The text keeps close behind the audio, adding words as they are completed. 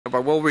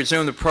but we'll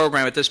resume the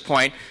program at this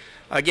point.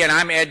 Again,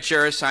 I'm Ed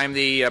Juris. I'm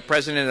the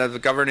president of the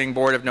governing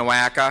board of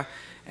NOACA,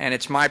 and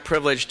it's my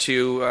privilege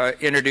to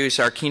introduce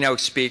our keynote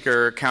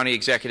speaker, County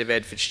Executive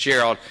Ed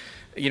FitzGerald.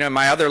 You know, in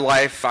my other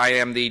life, I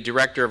am the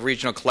director of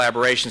regional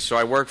collaboration, so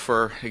I work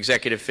for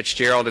Executive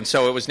FitzGerald, and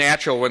so it was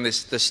natural when the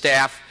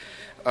staff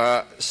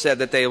said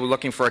that they were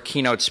looking for a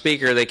keynote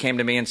speaker. They came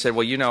to me and said,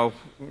 well, you know,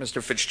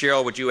 Mr.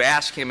 FitzGerald, would you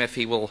ask him if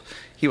he will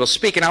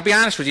speak? And I'll be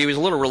honest with you, he was a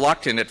little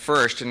reluctant at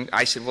first. And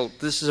I said, well,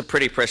 this is a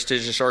pretty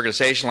prestigious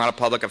organization, a lot of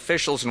public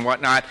officials and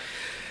whatnot.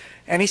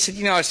 And he said,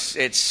 you know,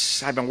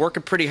 I've been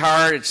working pretty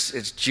hard.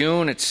 It's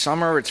June, it's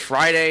summer, it's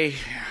Friday.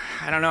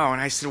 I don't know. And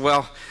I said,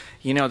 well,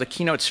 you know, the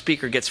keynote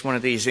speaker gets one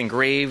of these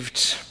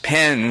engraved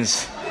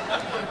pens.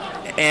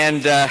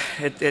 And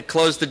it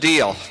closed the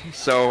deal.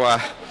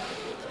 So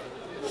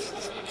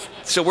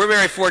we're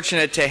very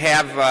fortunate to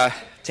have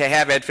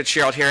Ed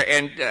FitzGerald here,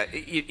 and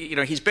you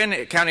know, he's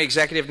been county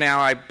executive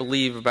now, I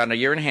believe, about a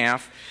year and a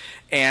half.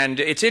 And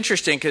it's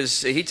interesting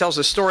because he tells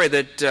a story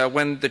that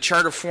when the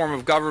charter form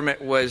of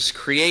government was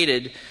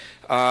created,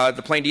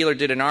 the Plain Dealer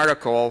did an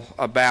article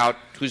about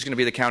who's going to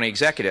be the county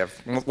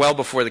executive well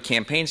before the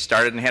campaign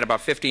started, and had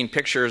about 15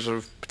 pictures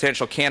of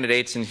potential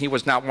candidates, and he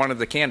was not one of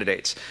the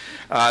candidates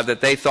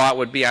that they thought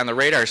would be on the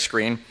radar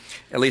screen,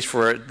 at least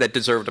that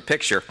deserved a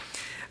picture.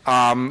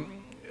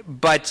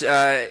 But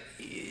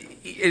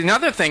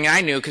another thing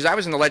I knew, because I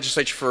was in the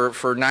legislature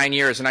for 9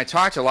 years, and I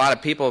talked to a lot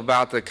of people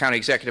about the county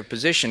executive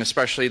position,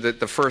 especially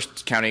the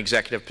first county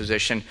executive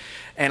position,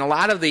 and a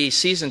lot of the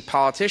seasoned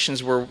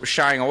politicians were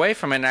shying away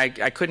from it, and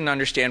I couldn't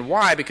understand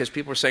why, because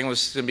people were saying, well,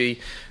 this is going to be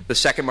the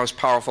second most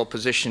powerful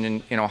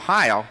position in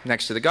Ohio,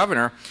 next to the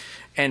governor.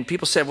 And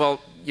people said, well,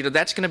 you know,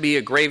 that's going to be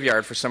a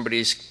graveyard for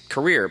somebody's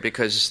career,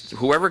 because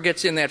whoever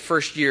gets in that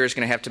first year is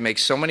going to have to make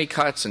so many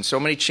cuts and so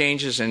many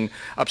changes and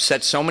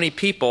upset so many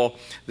people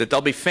that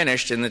they'll be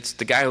finished, and it's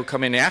the guy who'll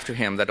come in after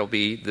him that'll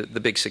be the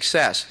big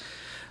success.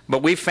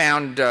 But we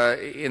found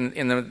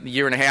in the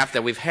year and a half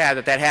that we've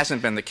had that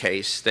hasn't been the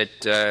case,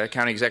 that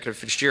County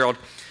Executive FitzGerald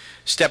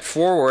stepped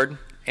forward,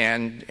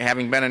 and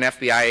having been an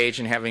FBI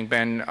agent, having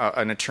been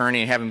an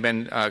attorney, having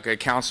been a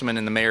councilman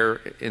and the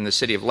mayor in the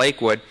city of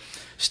Lakewood,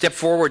 stepped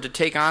forward to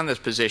take on this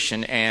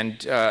position,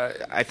 and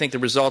I think the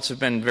results have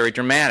been very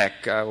dramatic.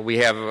 We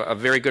have a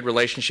very good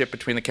relationship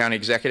between the county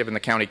executive and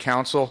the county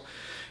council.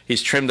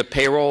 He's trimmed the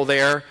payroll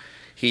there.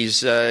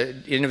 He's a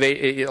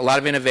lot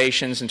of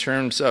innovations in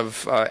terms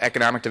of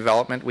economic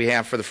development. We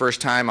have, for the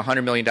first time, a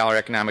 $100 million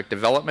economic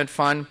development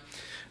fund.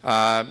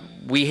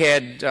 We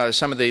had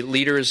some of the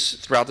leaders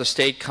throughout the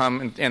state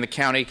come and the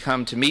county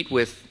come to meet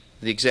with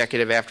the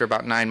executive after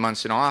about 9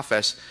 months in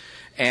office.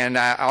 And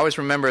I always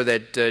remember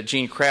that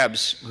Gene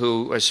Krebs,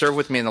 who served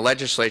with me in the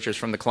legislatures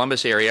from the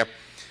Columbus area,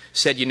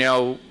 said, you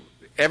know,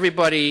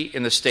 everybody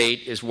in the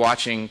state is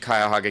watching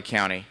Cuyahoga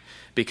County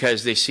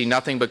because they see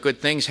nothing but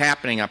good things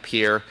happening up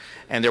here,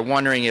 and they're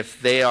wondering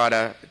if they ought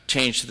to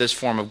change to this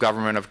form of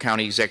government, of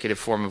county executive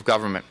form of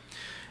government.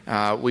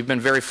 We've been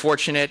very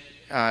fortunate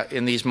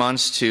in these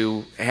months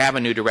to have a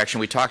new direction.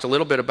 We talked a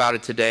little bit about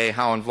it today,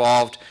 how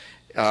involved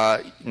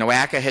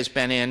NOACA has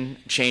been in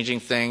changing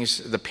things.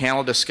 The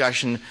panel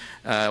discussion,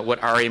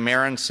 what Ari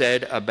Marin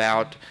said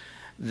about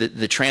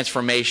the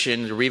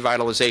transformation, the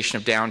revitalization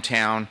of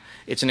downtown.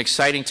 It's an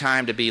exciting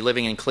time to be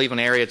living in Cleveland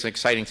area. It's an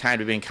exciting time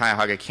to be in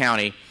Cuyahoga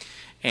County.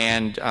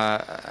 And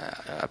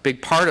a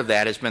big part of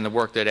that has been the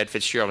work that Ed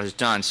FitzGerald has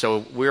done.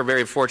 So we're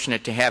very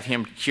fortunate to have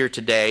him here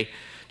today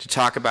to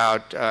talk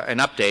about an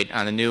update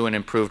on the new and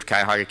improved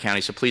Cuyahoga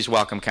County. So please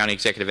welcome County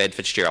Executive Ed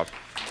FitzGerald.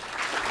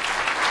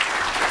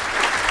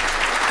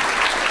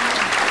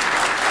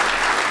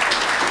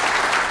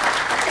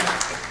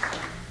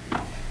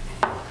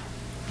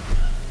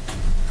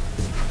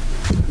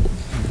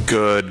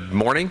 Good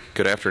morning,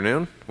 good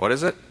afternoon. What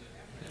is it?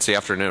 It's the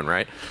afternoon,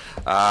 right?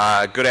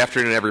 Good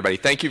afternoon, everybody.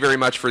 Thank you very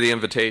much for the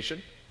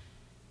invitation.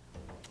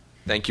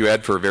 Thank you,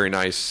 Ed, for a very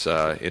nice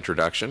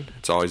introduction.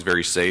 It's always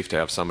very safe to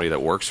have somebody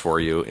that works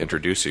for you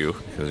introduce you,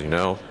 because you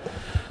know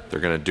they're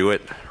going to do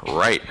it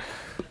right.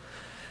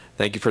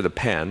 Thank you for the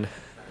pen.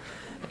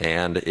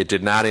 And it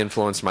did not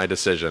influence my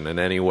decision in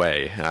any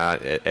way.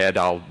 Ed,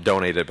 I'll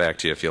donate it back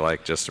to you if you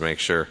like, just to make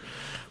sure.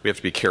 We have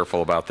to be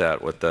careful about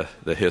that with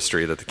the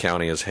history that the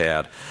county has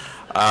had.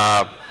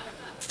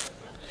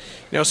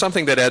 You know,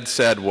 something that Ed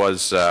said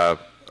was,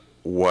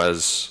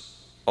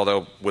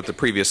 although with the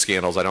previous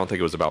scandals, I don't think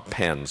it was about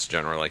pens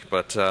generally,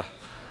 but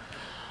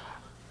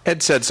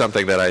Ed said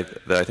something that I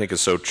think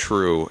is so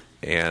true,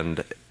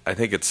 and I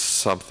think it's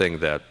something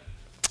that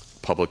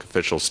public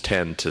officials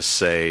tend to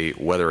say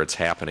whether it's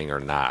happening or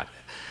not,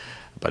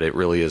 but it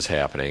really is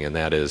happening, and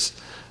that is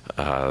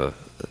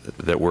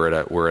that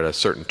we're at a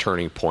certain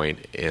turning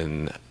point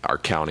in our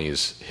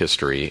county's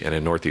history and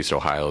in Northeast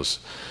Ohio's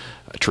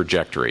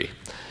trajectory.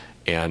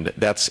 And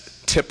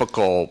that's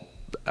typical,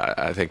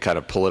 I think, kind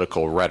of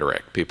political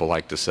rhetoric. People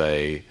like to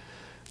say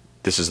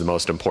this is the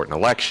most important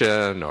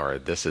election, or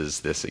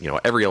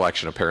every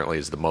election apparently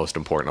is the most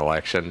important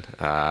election,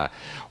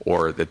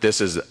 or that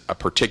this is a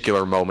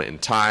particular moment in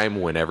time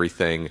when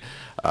everything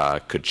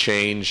could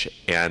change.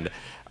 And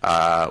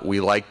we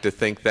like to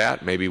think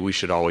that maybe we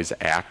should always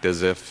act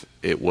as if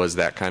it was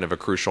that kind of a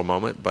crucial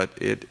moment, but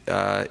it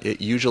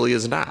usually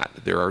is not.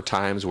 There are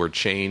times where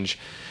change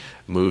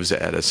moves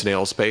at a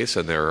snail's pace,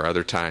 and there are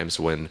other times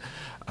when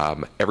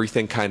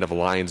everything kind of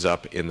lines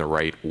up in the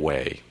right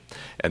way.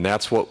 And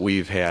that's what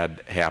we've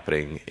had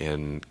happening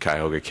in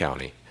Cuyahoga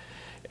County.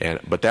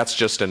 But that's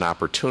just an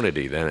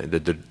opportunity. Then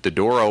the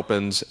door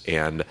opens,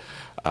 and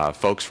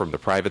folks from the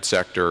private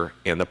sector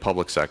and the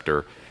public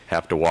sector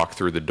have to walk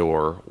through the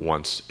door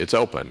once it's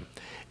open.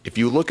 If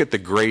you look at the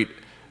great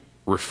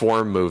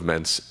reform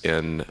movements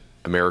in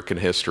American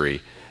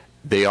history,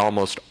 they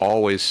almost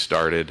always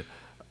started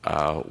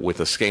with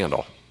a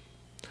scandal.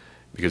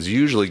 Because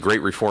usually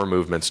great reform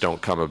movements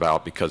don't come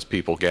about because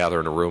people gather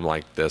in a room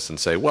like this and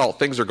say, well,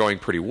 things are going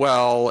pretty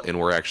well, and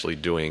we're actually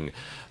doing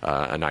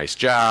a nice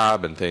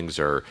job, and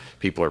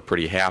people are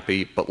pretty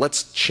happy, but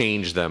let's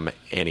change them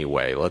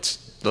anyway. Let's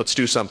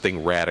do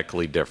something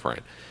radically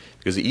different.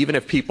 Because even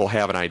if people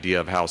have an idea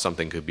of how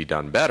something could be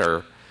done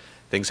better,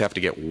 things have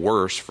to get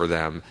worse for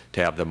them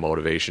to have the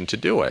motivation to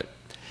do it.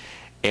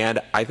 And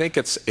I think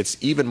it's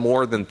even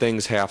more than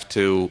things have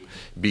to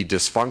be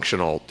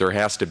dysfunctional. There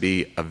has to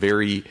be a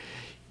very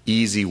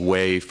easy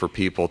way for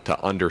people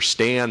to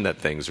understand that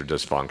things are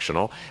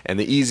dysfunctional. And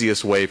the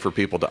easiest way for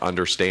people to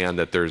understand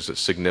that there's a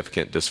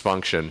significant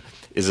dysfunction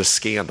is a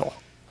scandal.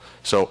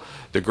 So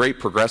the great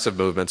progressive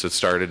movements that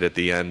started at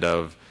the end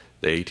of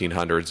the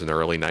 1800s and the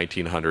early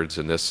 1900s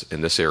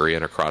in this area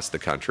and across the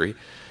country,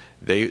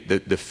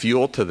 the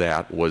fuel to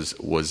that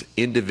was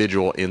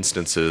individual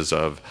instances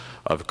of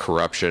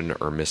corruption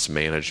or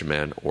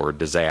mismanagement or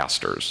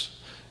disasters.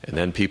 And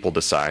then people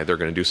decide they're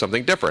going to do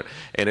something different.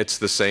 And it's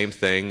the same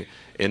thing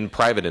in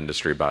private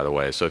industry, by the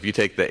way. So if you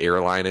take the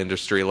airline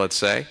industry, let's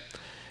say,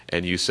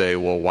 and you say,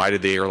 well, why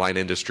did the airline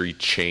industry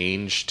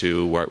change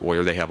to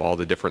where they have all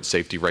the different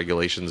safety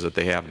regulations that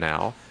they have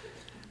now?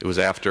 It was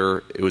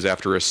after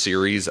a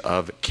series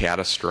of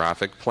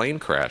catastrophic plane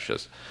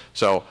crashes.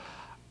 So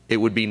it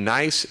would be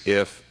nice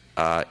if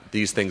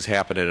these things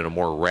happened in a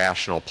more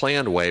rational,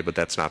 planned way, but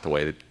that's not the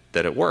way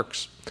that it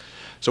works.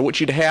 So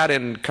what you'd had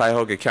in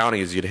Cuyahoga County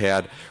is you'd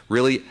had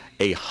really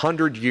a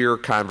 100-year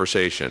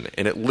conversation,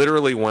 and it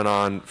literally went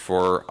on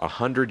for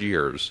 100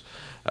 years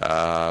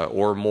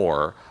or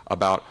more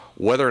about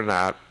whether or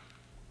not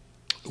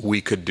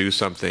we could do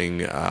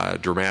something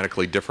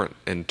dramatically different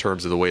in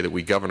terms of the way that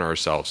we govern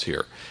ourselves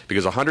here.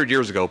 Because 100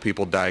 years ago,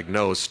 people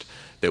diagnosed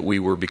that we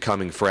were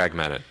becoming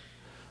fragmented.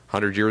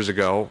 100 years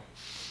ago,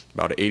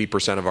 about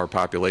 80% of our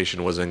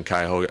population was in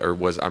Cuyahoga, or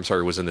was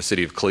in the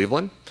city of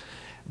Cleveland.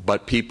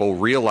 But people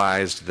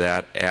realized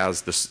that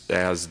as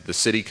the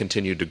city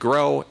continued to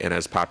grow and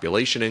as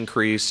population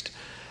increased,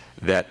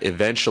 that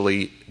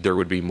eventually there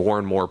would be more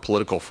and more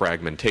political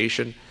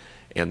fragmentation,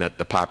 and that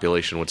the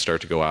population would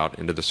start to go out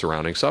into the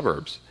surrounding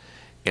suburbs.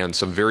 And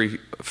some very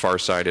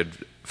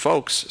far-sighted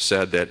folks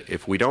said that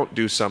if we don't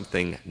do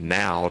something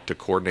now to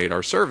coordinate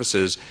our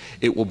services,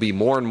 it will be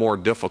more and more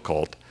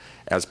difficult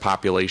as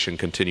population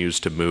continues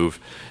to move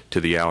to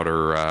the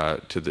outer,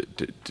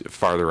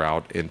 farther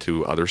out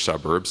into other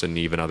suburbs and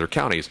even other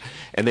counties.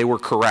 And they were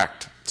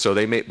correct. So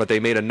they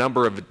made a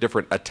number of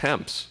different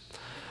attempts,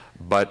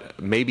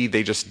 but maybe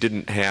they just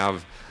didn't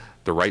have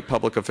the right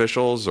public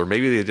officials, or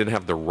maybe they didn't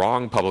have the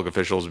wrong public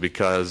officials,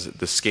 because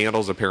the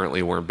scandals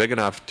apparently weren't big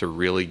enough to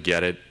really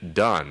get it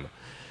done.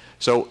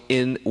 So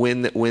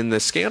when the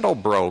scandal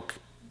broke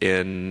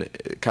in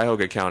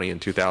Cuyahoga County in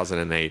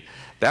 2008,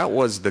 that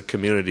was the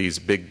community's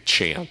big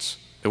chance.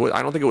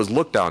 I don't think it was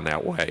looked on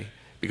that way,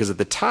 because at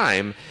the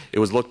time it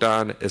was looked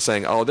on as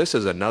saying, oh, this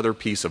is another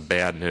piece of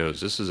bad news.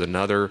 This is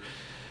another,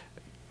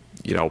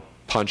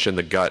 punch in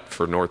the gut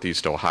for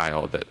Northeast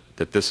Ohio,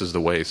 that this is the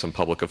way some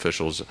public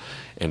officials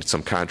and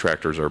some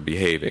contractors are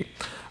behaving.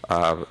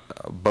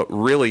 But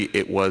really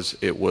it was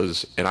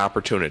an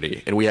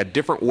opportunity, and we had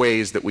different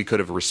ways that we could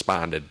have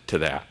responded to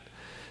that.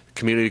 The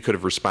community could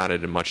have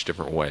responded in much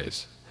different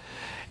ways.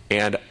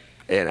 And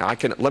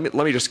let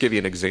me just give you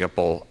an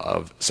example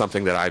of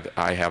something that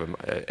I have.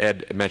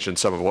 Ed mentioned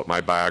some of what my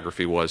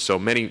biography was. So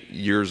many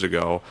years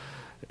ago,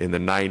 in the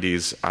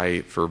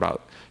 90s, for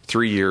about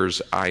 3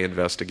 years, I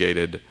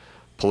investigated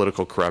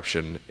political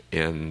corruption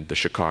in the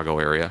Chicago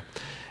area,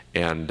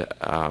 and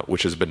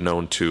which has been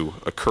known to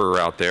occur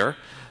out there,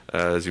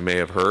 as you may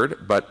have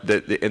heard. But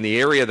in the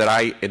area that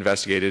I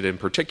investigated in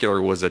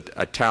particular was a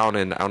town,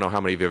 and I don't know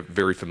how many of you are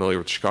very familiar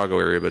with the Chicago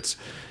area, but it's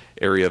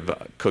an area of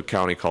Cook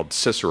County called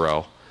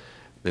Cicero.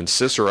 And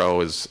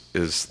Cicero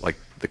is like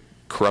the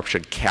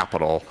corruption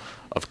capital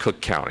of Cook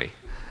County,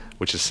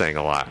 which is saying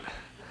a lot.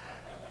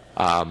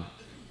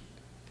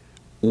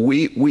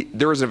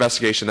 There was an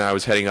investigation that I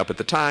was heading up at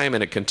the time,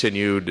 and it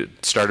continued.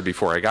 It started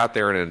before I got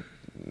there, and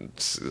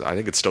I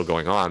think it's still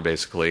going on,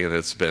 basically, and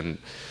it's been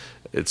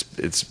It's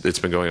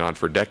been going on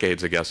for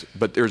decades, I guess.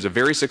 But there's a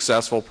very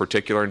successful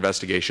particular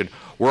investigation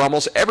where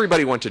almost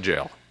everybody went to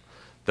jail.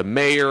 The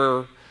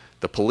mayor,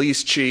 the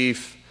police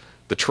chief,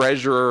 the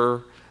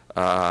treasurer,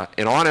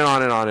 and on and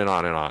on and on and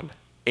on and on.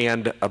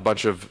 And a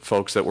bunch of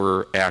folks that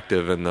were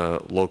active in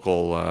the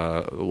local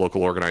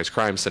organized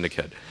crime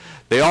syndicate.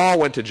 They all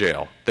went to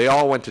jail. They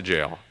all went to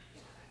jail.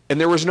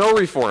 And there was no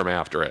reform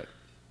after it.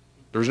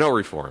 There was no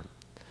reform.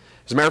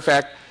 As a matter of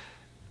fact,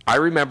 I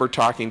remember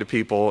talking to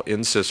people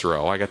in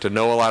Cicero. I got to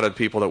know a lot of the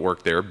people that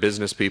worked there,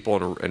 business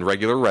people and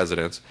regular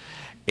residents,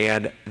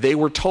 and they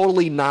were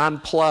totally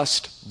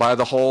nonplussed by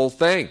the whole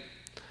thing.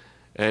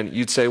 And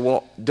you'd say,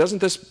 well, doesn't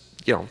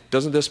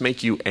this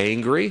make you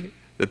angry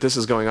that this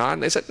is going on?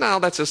 And they said, no,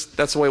 that's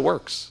the way it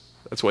works.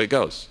 That's the way it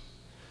goes.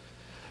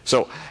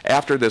 So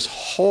after this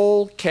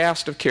whole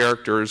cast of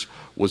characters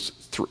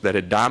that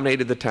had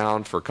dominated the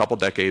town for a couple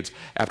decades,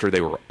 after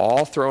they were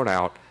all thrown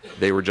out,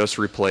 they were just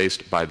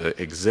replaced by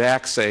the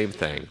exact same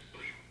thing.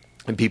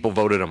 And people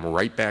voted them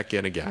right back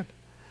in again.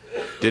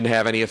 Didn't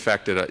have any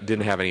effect at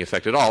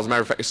all. As a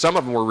matter of fact, some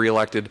of them were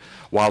reelected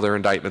while their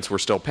indictments were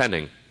still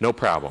pending. No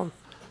problem.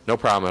 No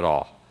problem at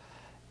all.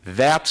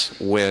 That's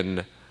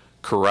when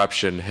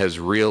corruption has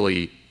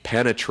really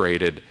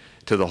penetrated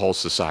to the whole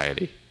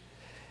society.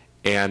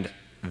 And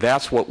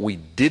that's what we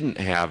didn't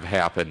have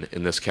happen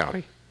in this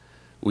county.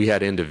 We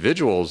had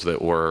individuals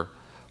that were,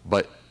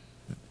 but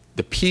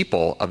the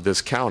people of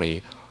this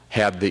county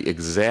had the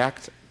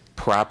exact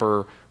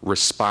proper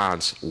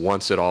response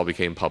once it all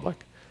became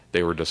public.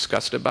 They were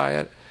disgusted by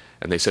it,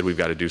 and they said we've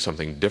got to do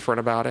something different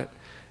about it.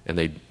 And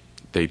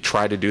they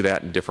tried to do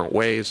that in different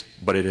ways,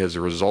 but it has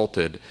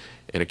resulted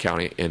in a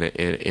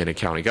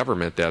county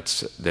government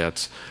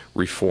that's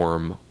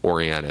reform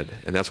oriented,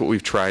 and that's what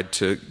we've tried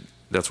to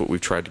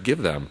give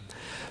them.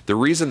 The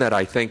reason that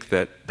I think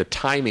that the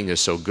timing is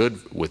so good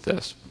with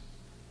this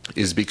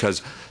is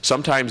because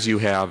sometimes you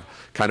have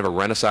kind of a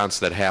renaissance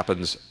that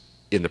happens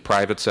in the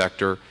private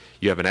sector.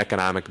 You have an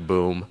economic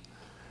boom.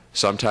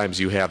 Sometimes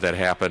you have that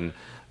happen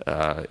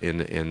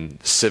in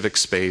civic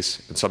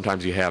space, and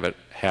sometimes you have it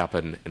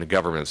happen in a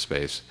government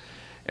space.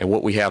 And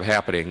what we have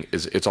happening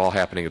is it's all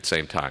happening at the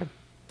same time.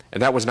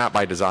 And that was not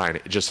by design.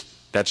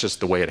 That's just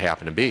the way it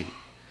happened to be.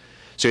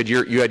 So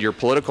you had your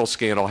political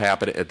scandal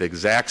happen at the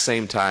exact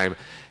same time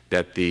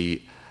that the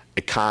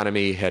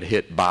economy had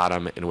hit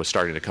bottom and was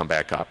starting to come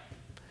back up.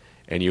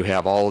 And you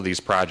have all of these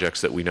projects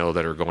that we know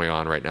that are going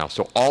on right now.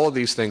 So all of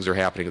these things are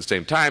happening at the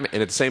same time,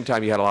 and at the same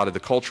time you had a lot of the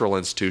cultural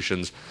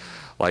institutions,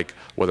 like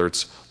whether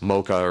it's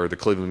MoCA or the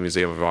Cleveland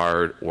Museum of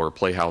Art or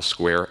Playhouse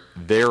Square,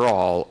 they're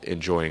all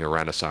enjoying a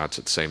renaissance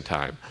at the same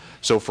time.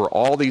 So for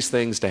all these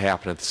things to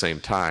happen at the same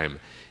time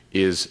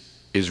is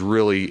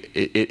really,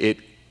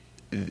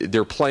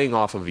 they're playing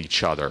off of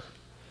each other.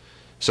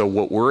 So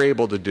what we're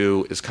able to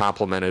do is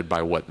complemented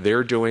by what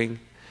they're doing,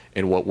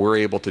 and what we're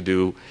able to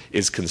do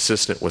is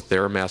consistent with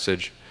their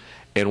message.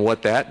 And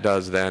what that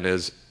does then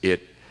is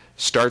it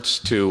starts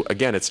to,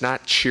 again, it's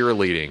not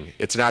cheerleading.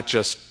 It's not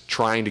just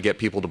trying to get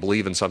people to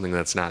believe in something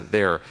that's not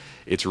there.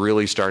 It's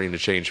really starting to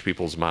change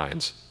people's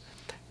minds.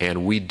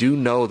 And we do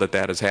know that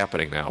that is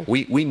happening now.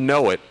 We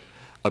know it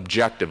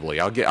objectively.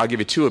 I'll give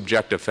you two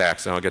objective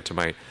facts, and I'll get to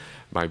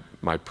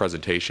my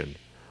presentation.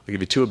 I'll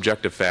give you two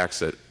objective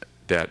facts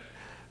that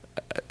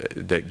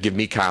give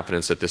me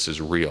confidence that this is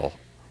real.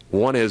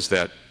 One is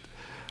that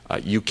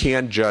you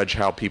can judge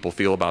how people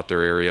feel about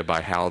their area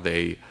by how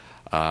they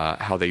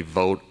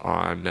vote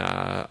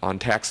on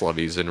tax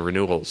levies and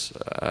renewals.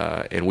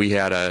 And we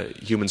had a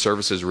human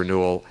services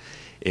renewal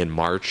in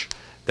March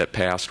that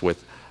passed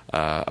with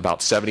about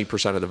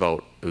 70% of the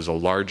vote. It was the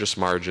largest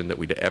margin that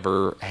we'd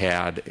ever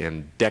had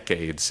in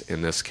decades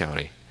in this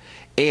county.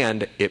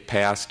 And it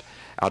passed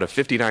out of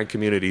 59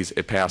 communities,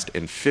 it passed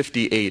in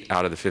 58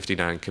 out of the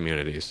 59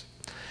 communities.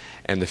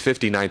 And the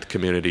 59th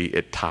community,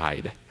 it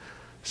tied.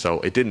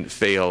 So it didn't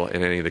fail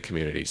in any of the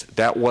communities.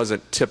 That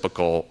wasn't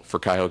typical for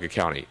Cuyahoga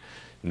County.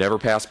 Never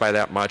passed by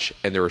that much,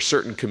 and there are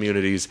certain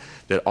communities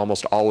that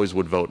almost always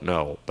would vote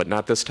no, but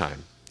not this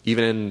time.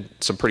 Even in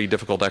some pretty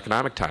difficult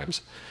economic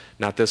times,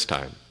 not this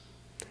time.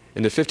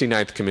 And the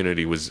 59th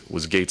community was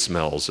Gates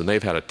Mills, and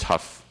they've had a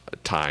tough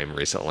time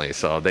recently,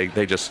 so they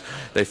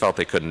felt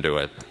they couldn't do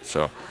it.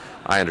 So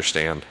I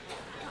understand.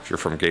 If you're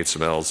from Gates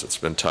Mills, it's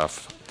been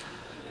tough.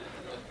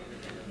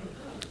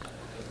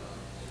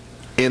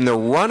 In the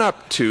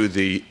run-up to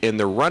the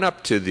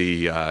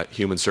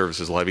human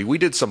services levy, we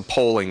did some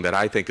polling that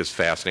I think is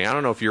fascinating. I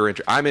don't know if you're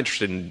interested. I'm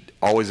interested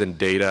always in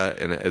data,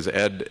 and as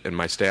Ed and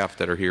my staff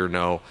that are here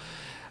know,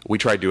 we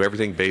try to do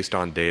everything based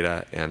on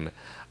data, and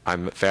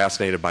I'm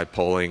fascinated by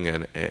polling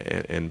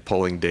and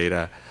polling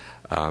data,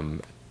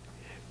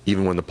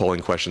 even when the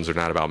polling questions are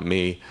not about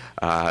me.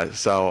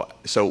 So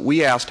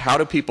we asked, how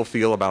do people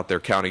feel about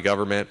their county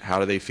government? How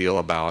do they feel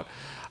about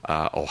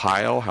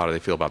Ohio? How do they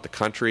feel about the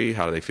country?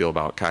 How do they feel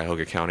about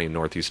Cuyahoga County and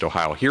Northeast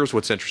Ohio? Here's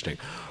what's interesting.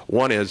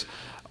 One is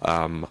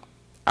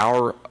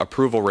our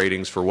approval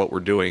ratings for what we're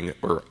doing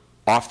are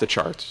off the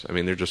charts. I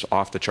mean, they're just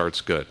off the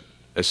charts good.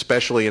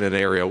 especially in an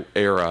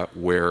era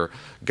where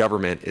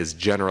government is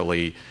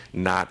generally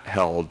not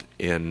held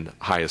in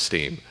high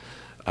esteem.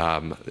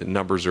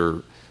 Numbers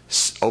are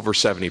over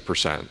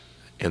 70%,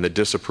 and the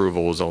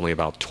disapproval is only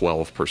about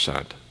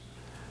 12%.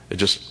 It's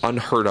just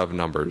unheard of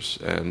numbers,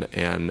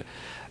 and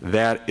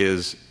that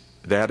is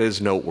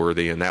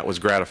noteworthy, and that was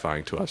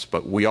gratifying to us.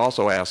 But we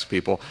also asked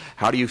people,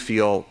 how do you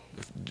feel,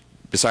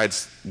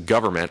 besides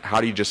government, how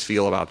do you just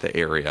feel about the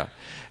area?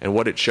 And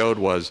what it showed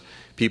was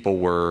people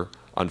were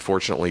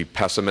unfortunately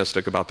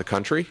pessimistic about the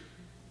country.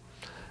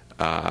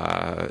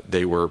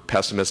 They were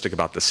pessimistic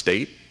about the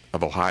state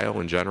of Ohio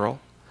in general,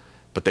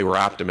 but they were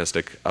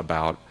optimistic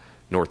about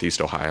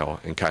Northeast Ohio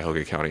and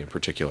Cuyahoga County in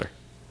particular.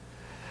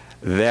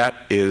 That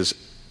is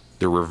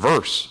the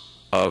reverse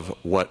of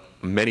what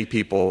many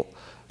people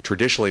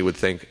traditionally would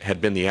think had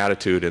been the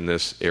attitude in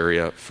this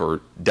area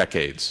for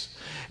decades.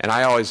 And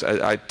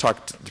I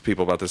talk to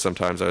people about this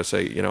sometimes. I would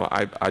say, you know,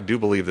 I do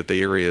believe that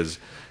the area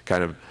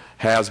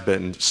has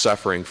been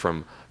suffering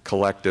from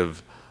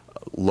collective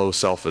low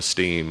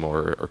self-esteem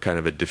or kind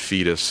of a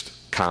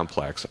defeatist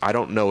complex. I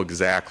don't know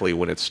exactly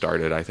when it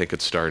started. I think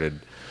it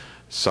started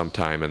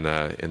sometime in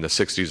the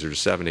 60s or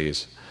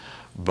 70s,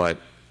 but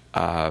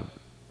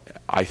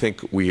I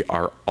think we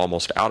are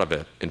almost out of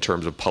it in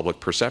terms of public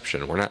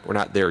perception. We're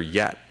not there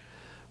yet,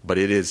 but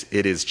it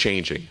is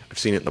changing. I've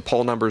seen it in the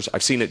poll numbers.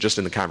 I've seen it just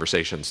in the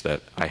conversations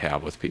that I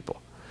have with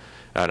people,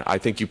 and I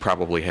think you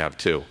probably have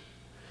too.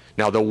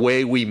 Now, the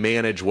way we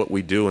manage what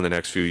we do in the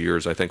next few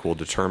years, I think, will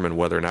determine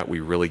whether or not we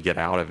really get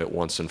out of it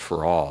once and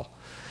for all,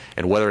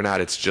 and whether or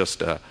not it's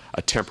just a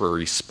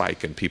temporary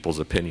spike in people's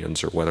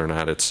opinions, or whether or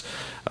not it's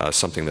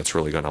something that's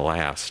really going to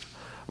last.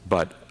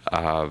 But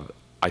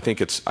I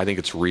think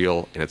it's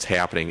real, and it's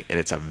happening, and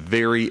it's a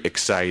very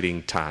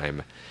exciting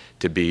time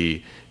to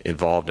be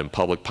involved in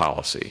public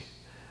policy,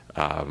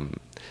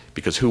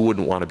 because who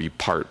wouldn't want to be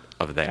part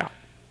of that?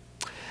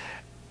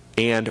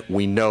 And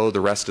we know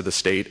the rest of the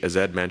state, as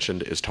Ed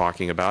mentioned, is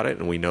talking about it,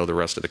 and we know the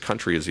rest of the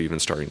country is even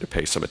starting to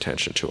pay some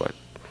attention to it.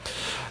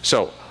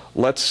 So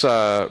let's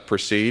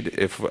proceed,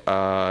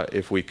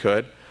 if we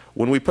could.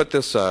 When we put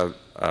this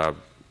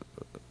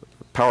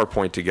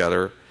PowerPoint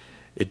together,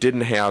 it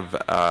didn't have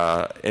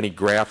any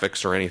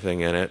graphics or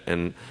anything in it,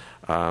 and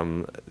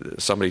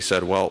somebody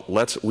said, well,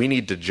 we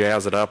need to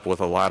jazz it up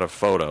with a lot of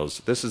photos.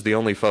 This is the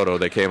only photo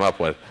they came up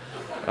with.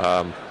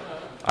 I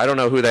don't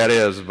know who that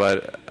is,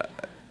 but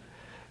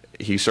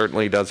he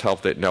certainly does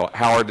help that. No,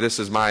 Howard,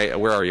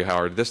 where are you,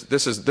 Howard?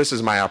 This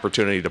is my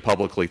opportunity to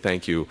publicly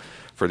thank you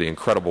for the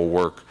incredible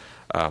work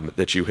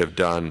that you have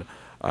done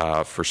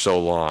for so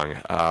long.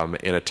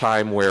 In a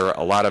time where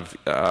a lot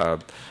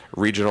of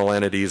regional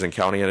entities and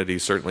county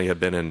entities certainly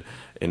have been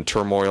in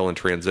turmoil and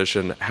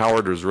transition,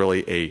 Howard was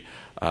really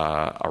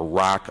a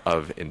rock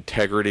of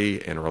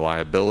integrity and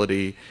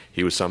reliability.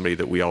 He was somebody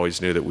that we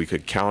always knew that we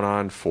could count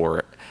on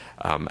for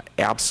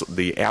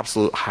the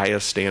absolute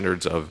highest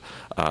standards of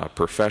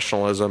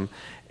professionalism,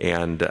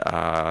 and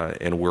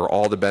we're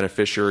all the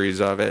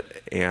beneficiaries of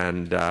it.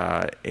 And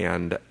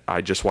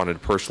I just wanted to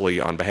personally,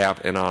 on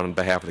behalf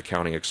of the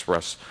county,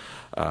 express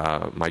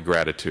my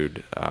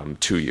gratitude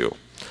to you.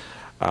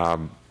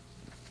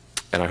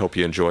 And I hope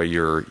you enjoy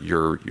your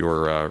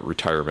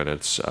retirement.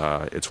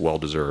 It's well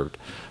deserved.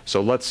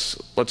 So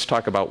let's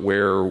talk about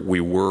where we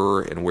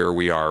were and where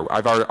we are.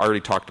 I've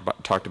already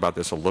talked about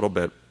this a little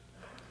bit,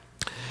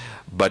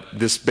 but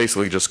this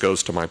basically just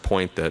goes to my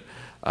point that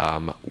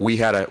we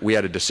had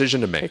a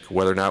decision to make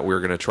whether or not we were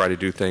going to try to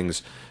do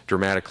things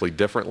dramatically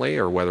differently,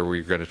 or whether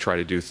we were going to try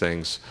to do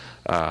things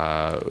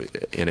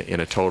in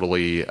a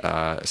totally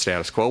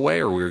status quo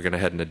way, or we were going to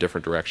head in a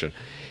different direction.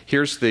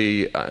 Here's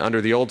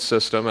under the old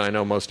system, and I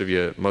know most of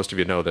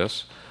you know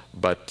this,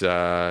 but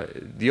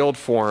the old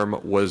form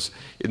was,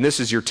 and this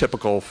is your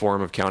typical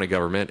form of county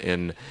government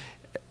in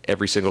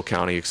every single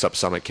county except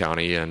Summit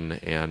County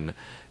and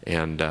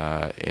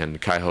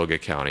Cuyahoga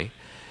County,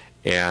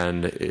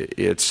 and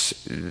it's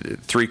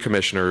 3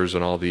 commissioners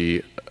and all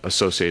the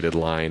associated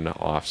line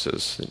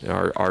offices.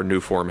 Our new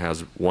form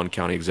has 1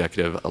 county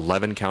executive,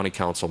 11 county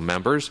council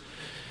members,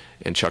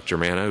 and Chuck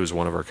Germana, who's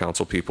one of our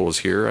council people, is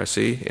here, I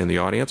see, in the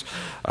audience,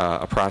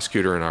 a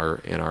prosecutor in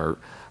our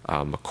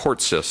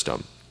court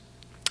system.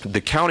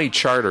 The county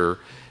charter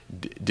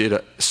did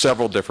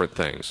several different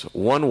things.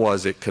 One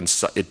was it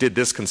did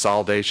this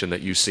consolidation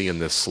that you see in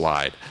this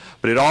slide,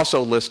 but it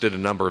also listed a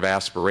number of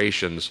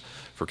aspirations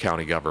for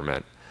county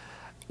government.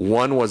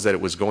 One was that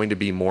it was going to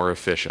be more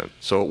efficient.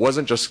 So it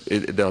wasn't just,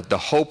 the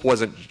hope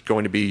wasn't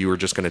going to be you were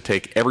just going to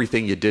take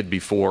everything you did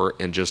before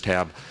and just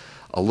have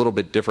a little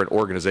bit different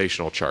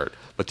organizational chart,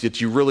 but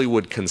that you really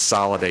would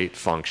consolidate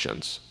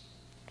functions.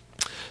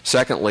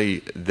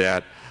 Secondly,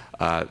 that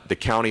the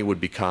county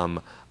would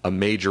become a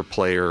major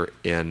player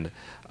in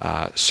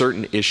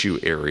certain issue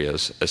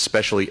areas,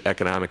 especially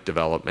economic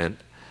development,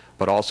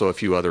 but also a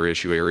few other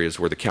issue areas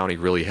where the county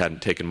really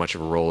hadn't taken much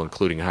of a role,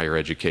 including higher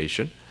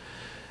education.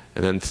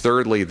 And then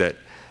thirdly, that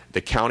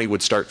the county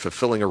would start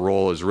fulfilling a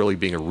role as really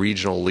being a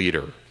regional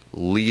leader,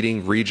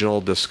 leading regional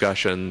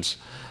discussions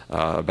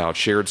about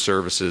shared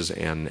services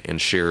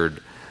and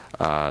shared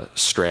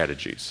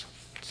strategies.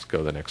 Let's go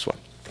to the next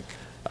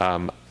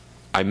one.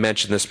 I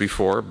mentioned this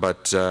before,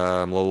 but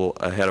I'm a little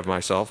ahead of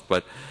myself.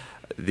 But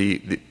the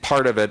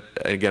part of it,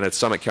 again, at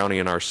Summit County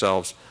and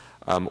ourselves,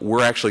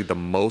 we're actually the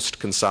most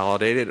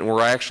consolidated, and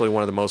we're actually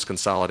one of the most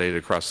consolidated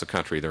across the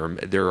country.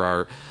 There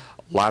are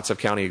lots of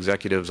county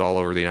executives all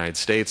over the United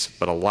States,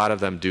 but a lot of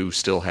them do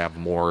still have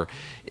more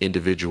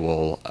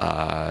individual,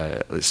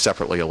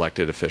 separately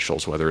elected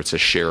officials, whether it's a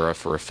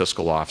sheriff or a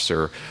fiscal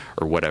officer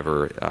or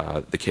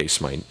whatever the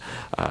case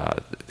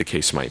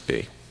might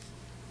be.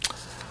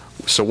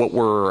 So what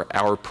were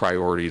our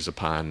priorities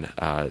upon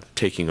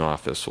taking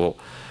office? Well,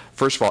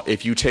 first of all,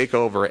 if you take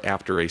over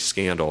after a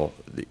scandal,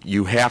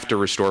 you have to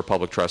restore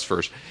public trust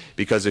first,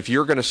 because if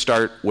you're going to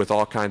start with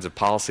all kinds of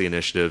policy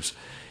initiatives,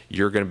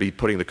 you're going to be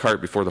putting the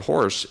cart before the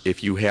horse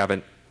if you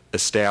haven't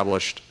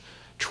established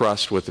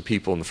trust with the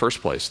people in the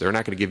first place. They're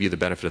not going to give you the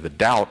benefit of the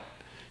doubt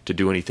to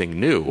do anything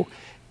new.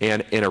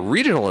 And in a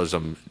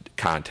regionalism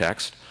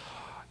context,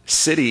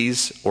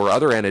 cities or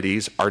other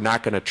entities are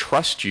not going to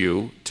trust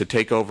you to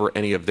take over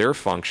any of their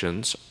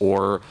functions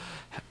or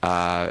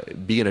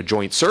be in a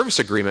joint service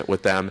agreement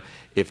with them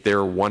if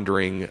they're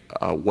wondering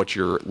what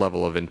your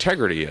level of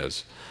integrity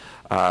is.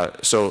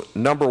 So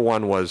number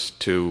one was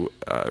to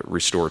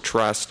restore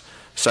trust.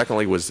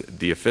 Secondly was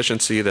the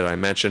efficiency that I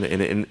mentioned.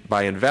 And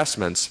by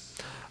investments,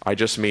 I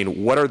just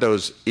mean what are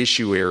those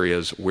issue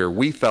areas where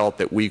we felt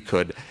that we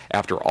could,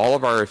 after all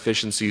of our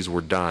efficiencies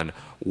were done,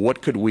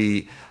 what could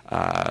we,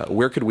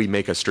 where could we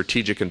make a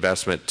strategic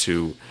investment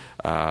to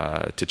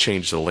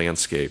change the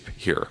landscape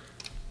here?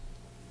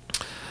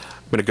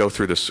 I'm going to go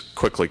through this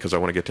quickly because I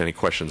want to get to any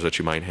questions that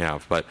you might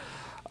have. But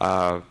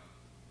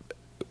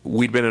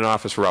we'd been in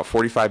office for about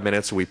 45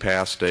 minutes. We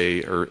passed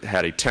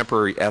had a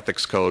temporary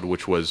ethics code,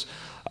 which was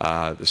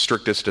the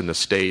strictest in the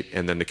state,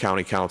 and then the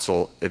county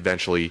council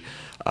eventually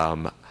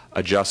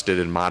adjusted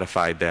and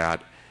modified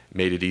that,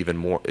 made it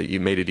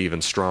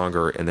even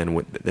stronger, and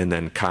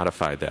then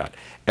codified that.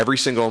 Every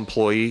single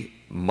employee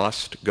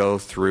must go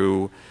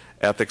through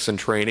ethics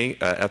training,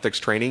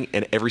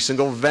 and every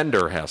single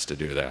vendor has to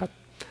do that.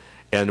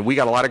 And we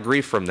got a lot of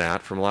grief from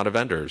that from a lot of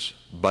vendors,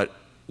 but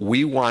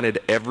we wanted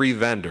every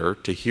vendor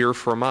to hear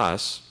from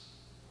us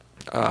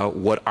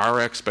what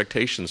our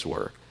expectations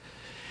were.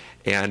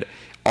 And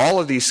all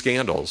of these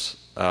scandals,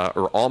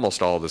 or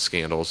almost all of the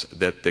scandals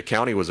that the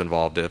county was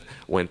involved in,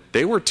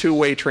 they were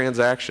two-way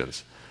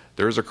transactions.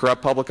 There was a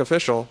corrupt public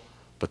official,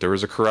 but there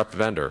was a corrupt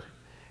vendor.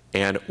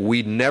 And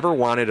we never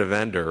wanted a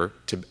vendor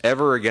to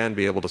ever again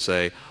be able to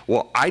say,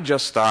 well, I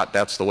just thought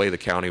that's the way the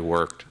county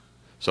worked,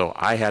 so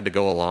I had to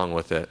go along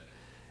with it.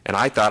 And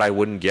I thought I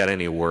wouldn't get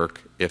any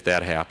work if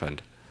that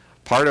happened.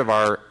 Part of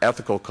our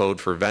ethical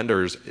code for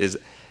vendors is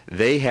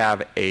they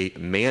have a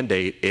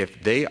mandate.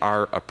 If they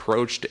are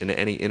approached in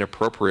any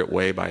inappropriate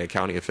way by a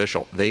county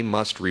official, they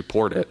must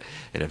report it.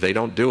 And if they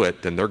don't do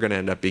it, then they're going to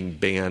end up being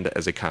banned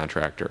as a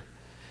contractor.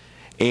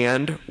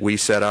 And we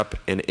set up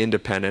an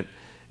independent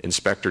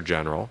inspector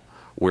general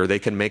where they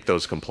can make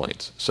those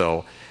complaints.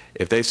 So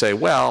if they say,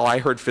 well, I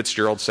heard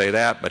FitzGerald say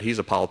that, but he's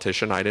a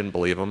politician, I didn't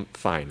believe him,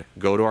 fine.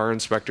 Go to our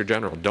inspector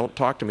general. Don't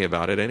talk to me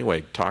about it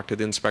anyway. Talk to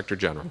the inspector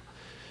general.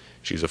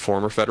 She's a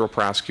former federal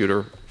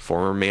prosecutor,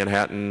 former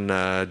Manhattan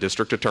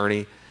district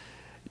attorney.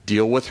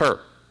 Deal with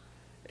her.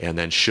 And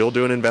then she'll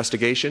do an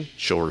investigation.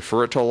 She'll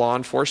refer it to law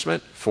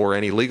enforcement for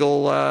any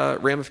legal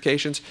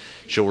ramifications.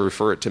 She'll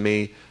refer it to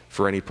me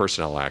for any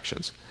personnel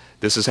actions.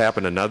 This has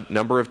happened a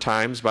number of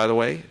times, by the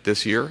way,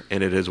 this year,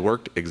 and it has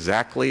worked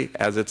exactly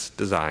as it's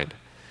designed.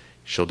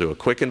 She'll do a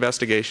quick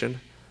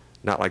investigation,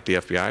 not like the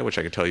FBI, which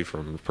I can tell you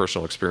from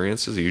personal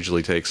experiences. It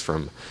usually takes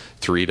from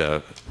 3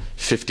 to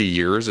 50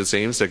 years, it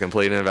seems, to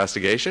complete an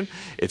investigation.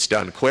 It's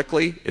done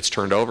quickly. It's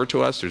turned over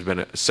to us. There's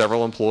been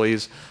several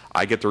employees.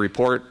 I get the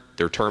report.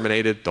 They're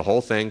terminated. The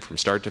whole thing from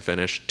start to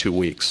finish, 2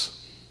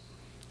 weeks.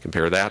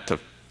 Compare that to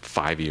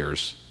 5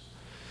 years.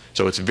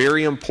 So it's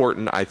very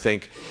important, I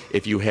think,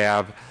 if you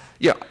have,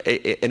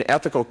 an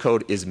ethical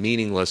code is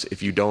meaningless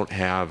if you don't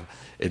have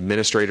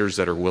administrators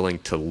that are willing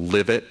to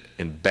live it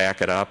and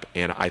back it up,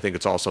 and I think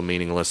it's also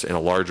meaningless in a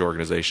large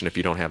organization if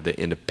you don't have the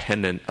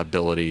independent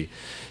ability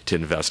to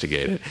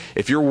investigate it.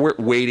 If you're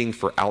waiting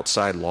for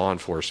outside law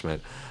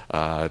enforcement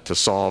to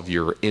solve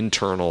your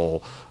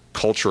internal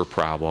culture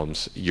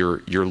problems,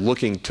 you're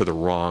looking to the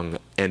wrong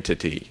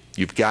entity.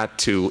 You've got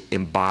to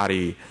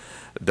embody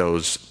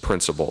those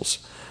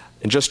principles.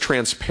 And just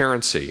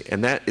transparency,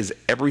 and that is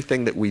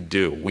everything that we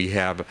do. We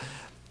have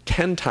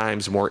 10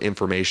 times more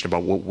information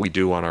about what we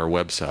do on our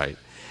website.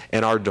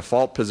 And our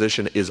default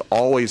position is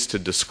always to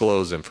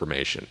disclose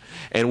information.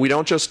 And we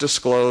don't just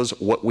disclose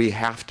what we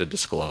have to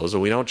disclose,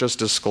 and we don't just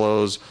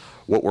disclose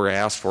what we're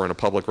asked for in a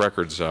public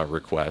records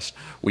request.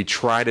 We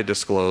try to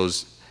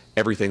disclose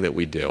everything that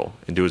we do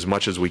and do as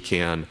much as we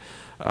can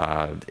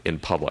in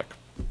public.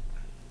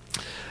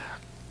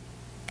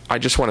 I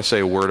just want to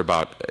say a word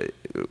about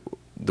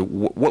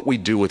what we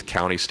do with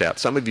county stat.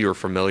 Some of you are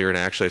familiar, and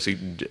actually I see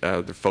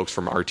the folks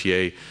from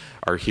RTA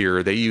are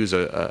here. They use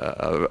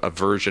a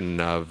version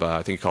of,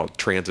 I think called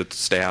transit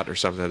stat or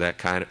something of that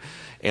kind.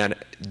 And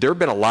there have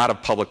been a lot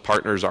of public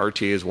partners,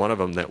 RTA is one of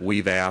them, that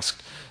we've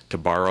asked to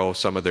borrow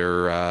some of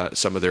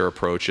their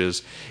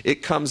approaches.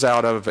 It comes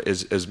out of,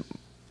 as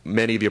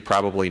many of you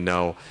probably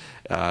know,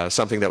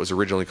 something that was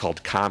originally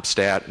called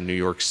CompStat in New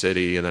York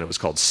City, and then it was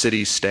called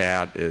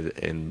CityStat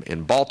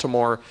in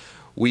Baltimore.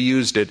 We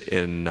used it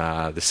in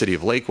the city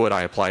of Lakewood.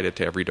 I applied it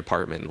to every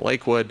department in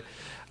Lakewood.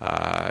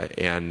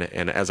 And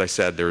as I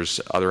said, there's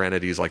other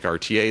entities like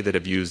RTA that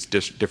have used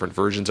different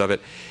versions of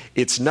it.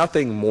 It's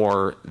nothing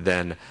more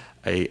than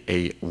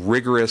a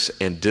rigorous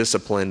and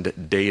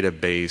disciplined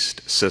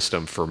data-based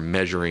system for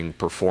measuring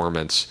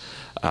performance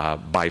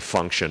by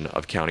function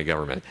of county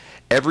government.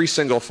 Every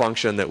single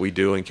function that we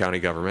do in county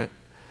government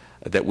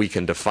that we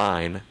can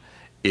define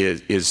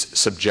is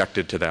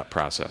subjected to that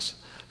process.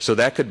 So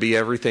that could be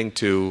everything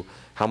to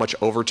how much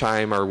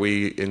overtime are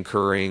we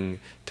incurring,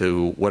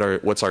 to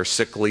what's our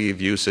sick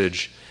leave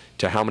usage,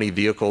 to how many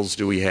vehicles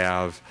do we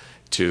have,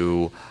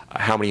 to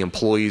how many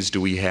employees do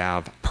we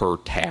have per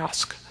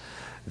task.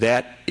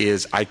 That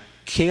is, I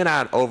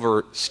cannot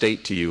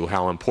overstate to you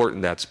how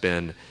important that's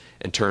been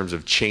in terms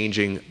of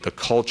changing the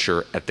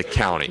culture at the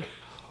county.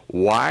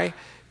 Why?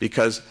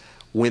 Because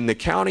when the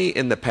county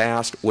in the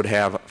past would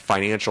have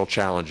financial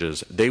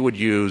challenges, they would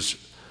use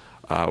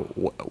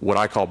what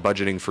I call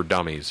budgeting for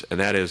dummies, and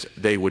that is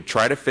they would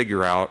try to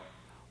figure out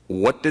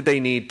what did they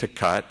need to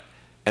cut,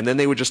 and then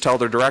they would just tell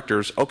their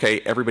directors, okay,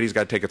 everybody's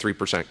got to take a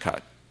 3%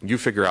 cut. You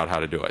figure out how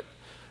to do it,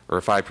 or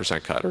a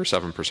 5% cut, or a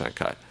 7%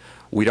 cut.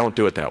 We don't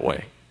do it that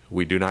way.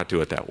 We do not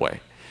do it that way.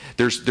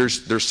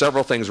 There's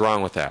several things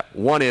wrong with that.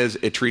 One is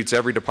it treats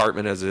every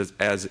department as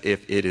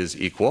if it is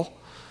equal,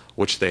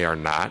 which they are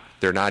not.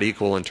 They're not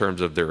equal in terms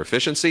of their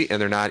efficiency,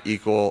 and they're not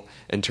equal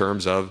in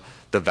terms of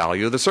the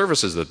value of the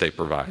services that they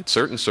provide.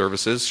 Certain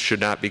services should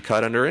not be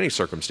cut under any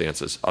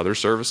circumstances. Other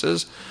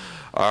services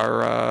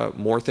are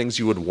more things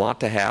you would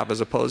want to have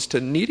as opposed to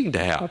needing to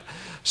have.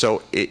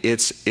 So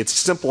it's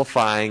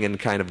simplifying and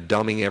kind of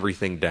dumbing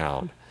everything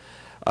down.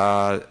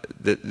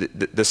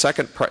 The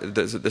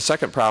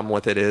second problem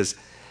with it is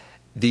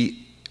the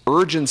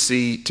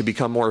urgency to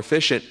become more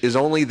efficient is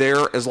only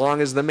there as long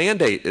as the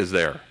mandate is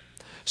there.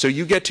 So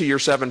you get to your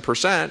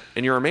 7%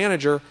 and you're a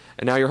manager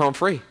and now you're home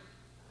free.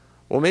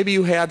 Well, maybe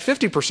you had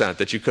 50%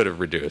 that you could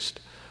have reduced,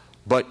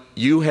 but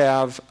you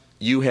have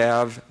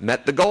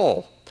met the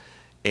goal.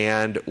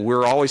 And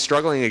we're always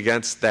struggling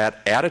against that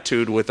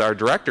attitude with our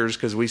directors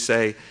because we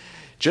say,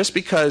 just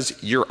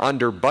because you're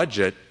under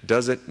budget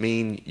doesn't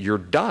mean you're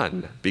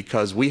done,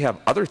 because we have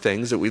other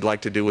things that we'd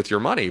like to do with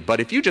your money. But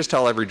if you just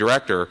tell every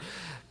director,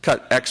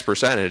 cut X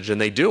percentage, and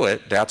they do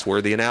it, that's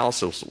where the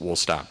analysis will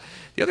stop.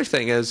 The other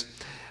thing is,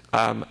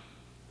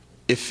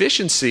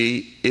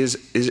 efficiency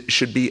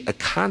should be a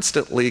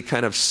constantly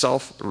kind of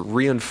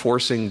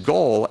self-reinforcing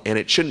goal, and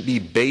it shouldn't be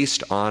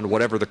based on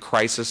whatever the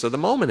crisis of the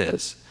moment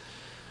is.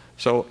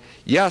 So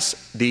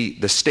yes,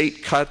 the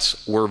state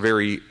cuts were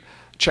very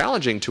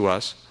challenging to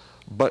us,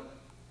 but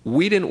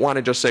we didn't want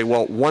to just say,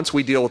 well, once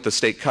we deal with the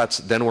state cuts,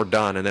 then we're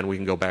done, and then we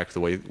can go back to the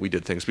way we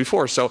did things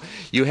before. So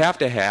you have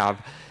to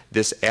have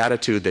this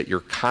attitude that you're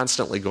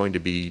constantly going to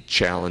be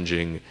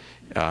challenging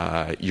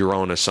your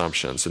own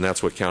assumptions, and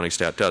that's what county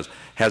stat does.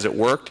 Has it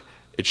worked?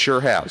 It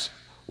sure has.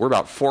 We're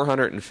about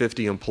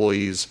 450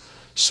 employees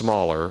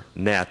smaller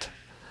net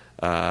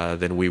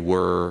than we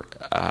were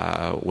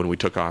when we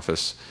took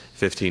office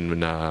 15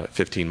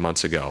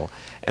 months ago,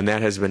 and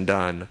that has been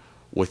done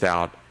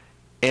without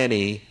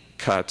any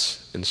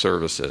cuts in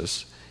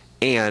services,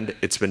 and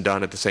it's been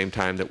done at the same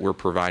time that we're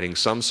providing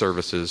some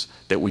services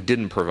that we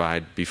didn't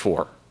provide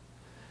before.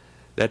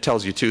 That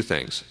tells you two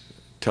things.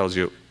 It tells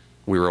you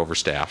we were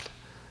overstaffed,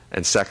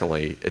 and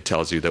secondly, it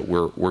tells you that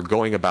we're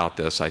going about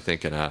this, I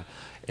think, in a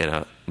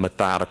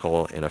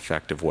methodical and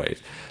effective way.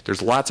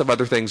 There's lots of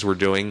other things we're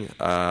doing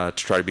to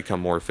try to become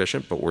more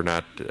efficient, but we're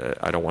not.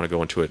 I don't want to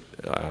go into it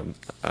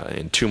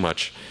in too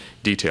much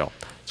detail.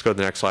 Let's go to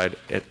the next slide.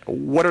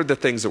 What are the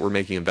things that we're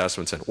making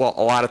investments in? Well,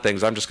 a lot of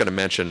things. I'm just going to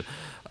mention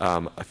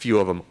a few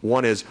of them.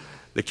 One is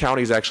the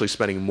county is actually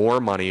spending more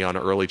money on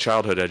early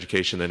childhood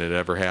education than it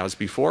ever has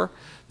before.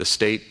 The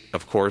state,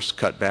 of course,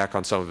 cut back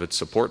on some of its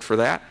support for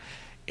that,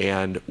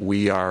 and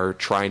we are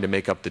trying to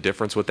make up the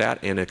difference with that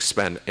and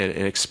expand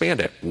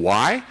it.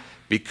 Why?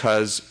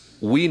 Because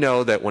we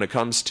know that when it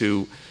comes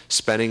to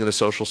spending in the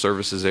social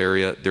services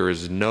area, there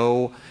is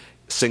no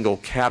single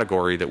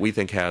category that we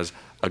think has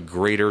a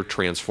greater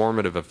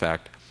transformative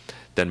effect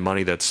than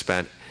money that's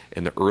spent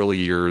in the early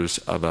years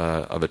of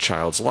a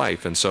child's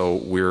life. And so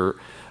we're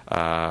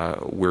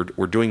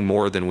doing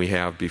more than we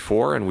have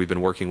before, and we've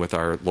been working with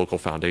our local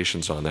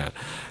foundations on that.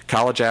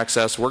 College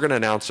access, we're going to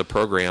announce a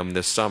program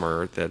this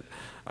summer that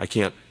I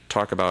can't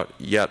talk about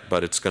yet,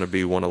 but it's going to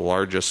be one of the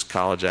largest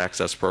college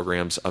access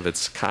programs of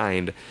its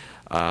kind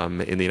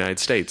in the United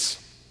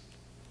States.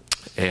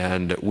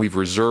 And we've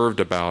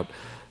reserved about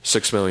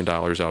 $6 million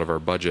out of our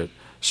budget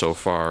so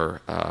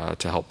far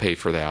to help pay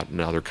for that and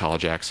other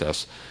college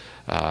access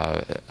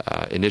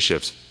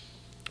initiatives.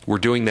 We're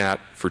doing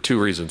that for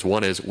two reasons.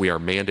 One is we are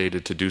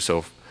mandated to do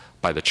so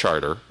by the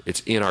charter.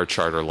 It's in our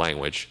charter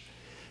language.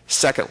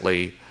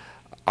 Secondly,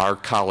 our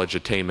college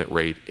attainment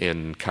rate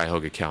in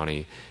Cuyahoga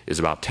County is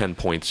about 10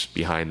 points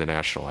behind the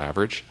national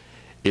average.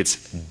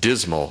 It's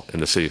dismal in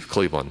the city of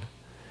Cleveland.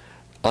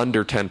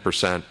 Under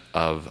 10%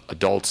 of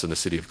adults in the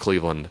city of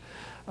Cleveland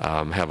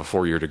have a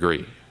 4-year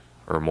degree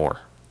or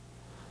more.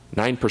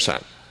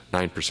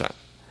 9%.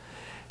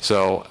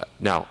 So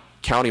now,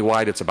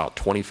 countywide, it's about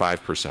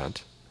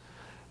 25%.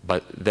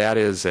 But that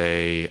is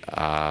a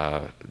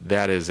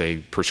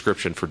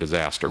prescription for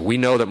disaster. We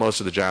know that most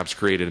of the jobs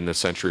created in this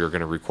century are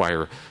going to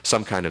require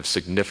some kind of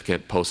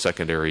significant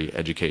post-secondary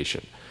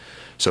education.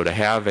 So to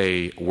have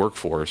a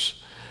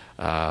workforce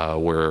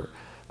where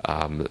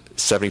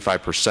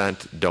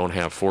 75% don't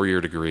have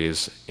 4-year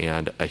degrees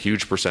and a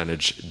huge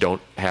percentage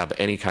don't have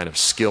any kind of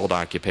skilled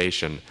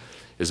occupation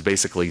is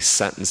basically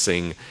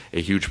sentencing a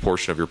huge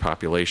portion of your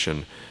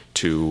population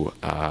to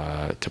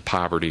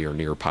poverty or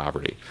near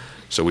poverty.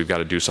 So we've got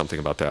to do something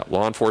about that.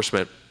 Law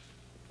enforcement,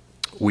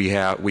 we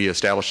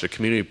established a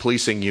community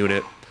policing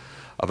unit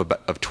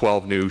of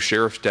 12 new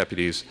sheriff's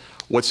deputies.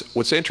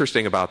 What's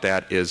interesting about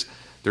that is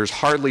there's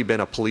hardly been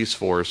a police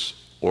force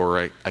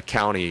or a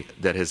county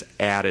that has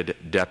added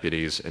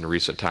deputies in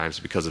recent times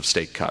because of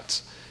state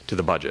cuts to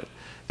the budget.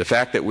 The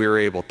fact that we were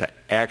able to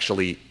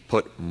actually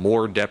put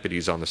more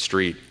deputies on the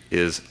street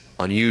is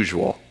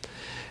unusual.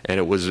 And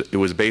it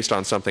was based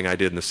on something I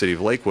did in the city of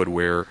Lakewood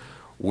where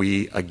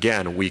we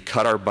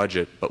cut our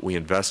budget, but we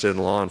invested in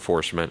law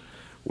enforcement.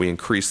 We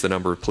increased the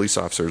number of police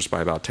officers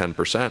by about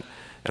 10%,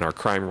 and our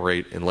crime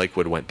rate in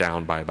Lakewood went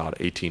down by about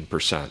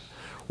 18%.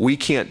 We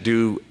can't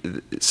do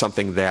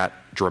something that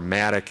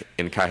dramatic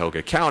in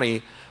Cuyahoga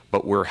County,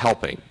 but we're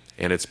helping,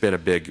 and it's been a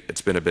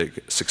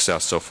big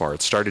success so far.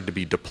 It started to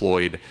be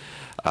deployed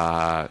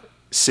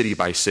city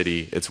by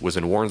city. It was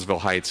in Warrensville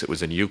Heights, it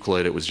was in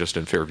Euclid, it was just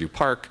in Fairview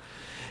Park,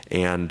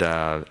 and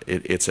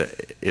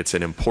it's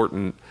an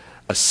important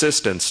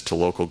assistance to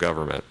local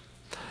government.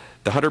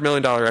 The $100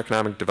 million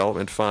Economic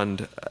Development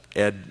Fund,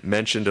 Ed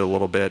mentioned it a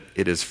little bit.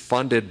 It is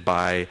funded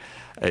by,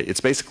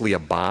 it's basically a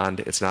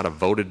bond. It's not a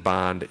voted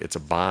bond. It's a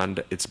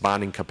bond. It's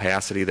bonding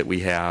capacity that we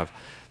have.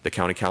 The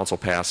County Council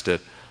passed it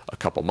a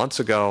couple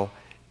months ago.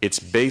 It's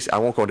based, I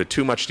won't go into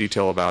too much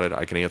detail about it.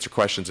 I can answer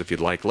questions if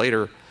you'd like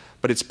later.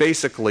 But it's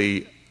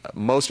basically,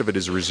 most of it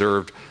is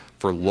reserved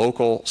for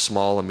local,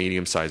 small and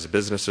medium-sized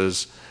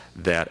businesses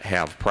that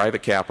have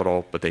private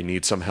capital, but they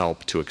need some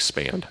help to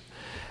expand.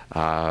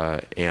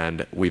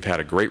 And we've had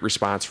a great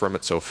response from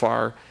it so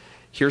far.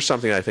 Here's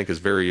something I think is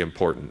very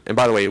important. And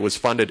by the way, it's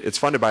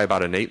funded by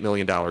about an $8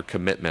 million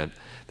commitment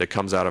that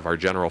comes out of our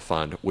general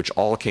fund, which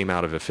all came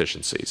out of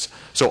efficiencies.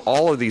 So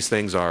all of these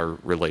things are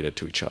related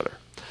to each other.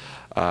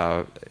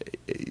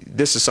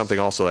 This is something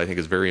also that I think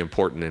is very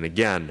important. And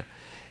again,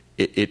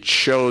 it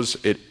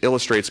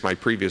illustrates my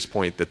previous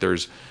point that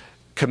there's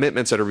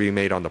commitments that are being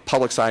made on the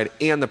public side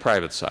and the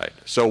private side.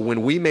 So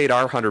when we made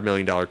our $100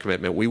 million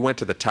commitment, we went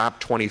to the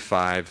top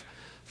 25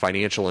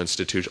 financial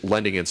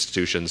lending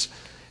institutions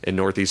in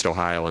Northeast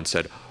Ohio and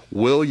said,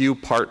 will you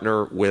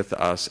partner with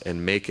us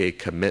and make a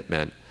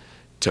commitment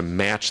to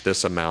match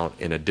this amount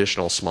in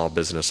additional small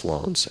business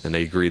loans? And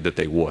they agreed that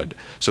they would.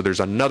 So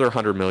there's another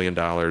 $100 million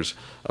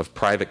of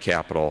private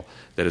capital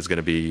that is going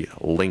to be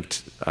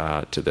linked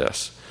to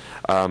this.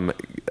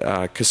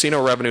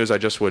 Casino revenues, I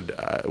just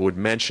would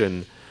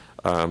mention,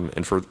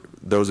 and for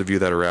those of you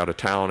that are out of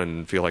town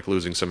and feel like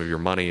losing some of your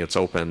money, it's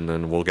open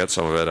and we'll get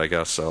some of it, I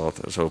guess, so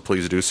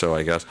please do so,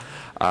 I guess.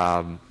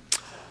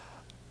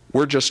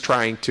 We're just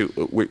trying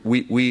to,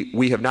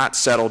 we have not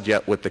settled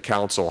yet with the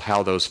council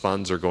how those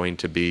funds are going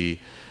to be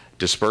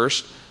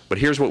dispersed, but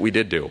here's what we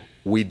did do.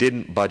 We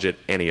didn't budget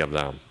any of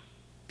them.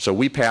 So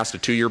we passed a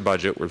 2-year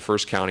budget. We're the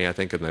first county, I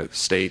think, in the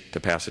state to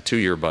pass a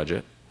 2-year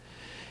budget,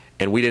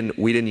 and we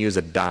didn't use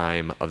a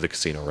dime of the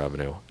casino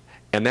revenue.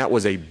 And that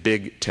was a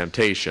big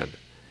temptation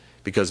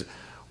because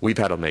we've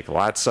had to make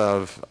lots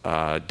of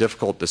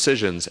difficult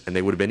decisions, and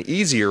they would have been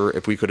easier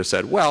if we could have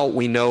said, well,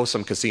 we know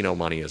some casino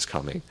money is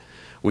coming.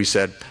 We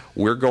said,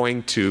 we're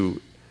going to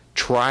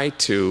try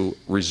to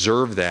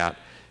reserve that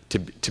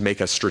to make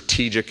a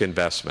strategic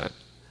investment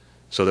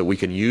so that we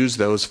can use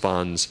those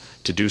funds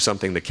to do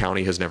something the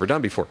county has never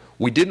done before.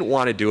 We didn't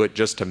want to do it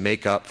just to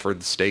make up for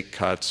the state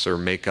cuts or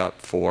make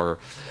up for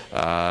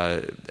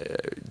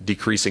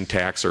decreasing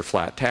tax or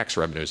flat tax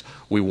revenues.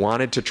 We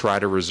wanted to try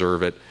to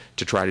reserve it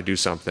to try to do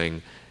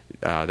something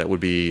that would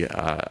be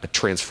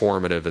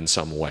transformative in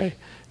some way.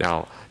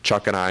 Now,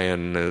 Chuck and I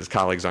and his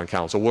colleagues on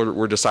council,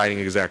 we're deciding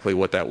exactly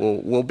what that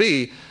will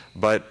be,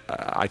 but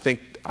I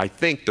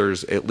think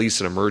there's at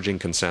least an emerging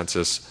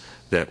consensus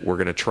that we're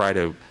going to try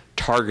to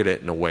target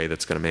it in a way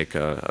that's going to make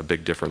a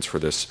big difference for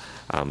this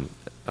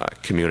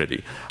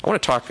community. I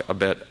want to talk a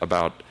bit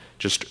about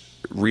just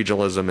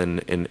regionalism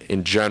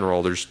in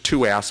general, there's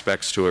two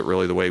aspects to it,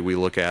 really, the way we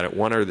look at it.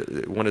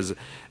 One is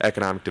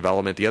economic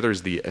development. The other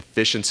is the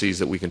efficiencies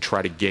that we can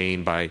try to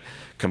gain by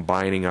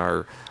combining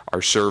our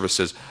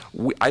services.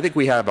 I think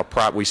we have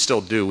we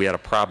still do. We had a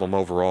problem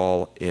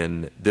overall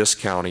in this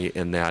county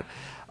in that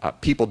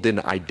people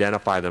didn't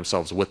identify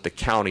themselves with the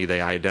county.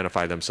 They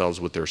identify themselves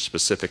with their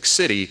specific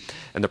city.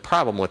 And the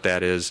problem with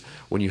that is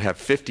when you have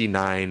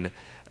 59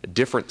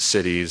 different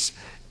cities,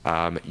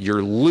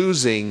 you're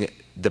losing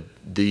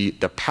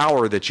the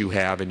power that you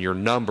have in your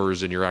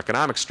numbers and your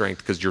economic strength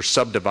because you're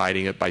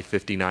subdividing it by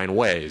 59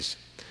 ways.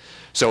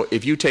 So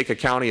if you take a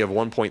county of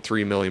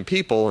 1.3 million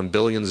people and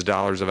billions of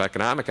dollars of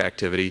economic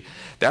activity,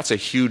 that's a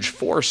huge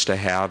force to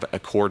have a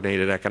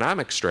coordinated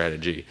economic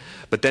strategy.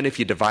 But then if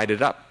you divide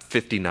it up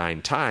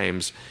 59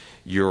 times,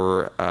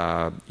 you're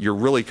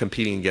really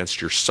competing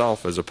against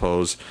yourself as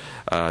opposed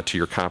to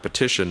your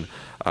competition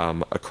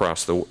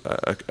across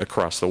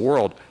the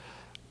world.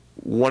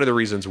 That's one of the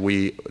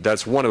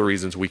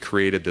reasons we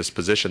created this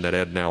position that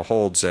Ed now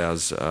holds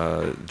as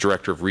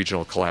Director of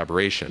Regional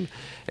Collaboration,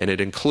 and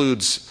it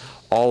includes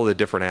all the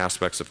different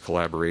aspects of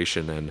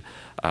collaboration and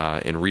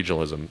in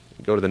regionalism.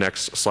 Go to the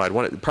next slide.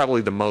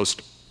 Probably the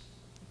most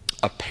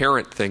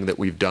apparent thing that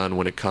we've done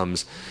when it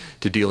comes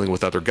to dealing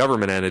with other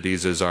government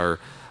entities is our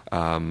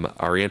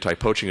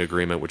anti-poaching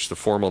agreement, which the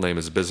formal name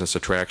is Business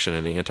Attraction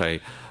and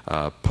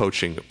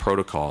Anti-Poaching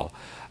Protocol.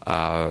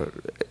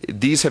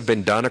 These have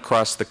been done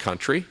across the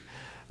country.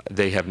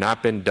 They have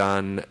not been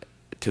done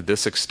to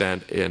this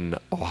extent in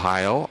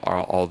Ohio,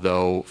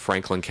 although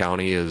Franklin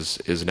County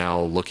is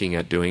now looking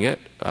at doing it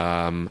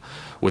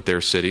with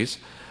their cities.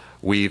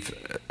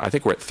 I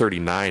think we're at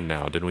 39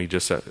 now. Didn't we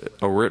just?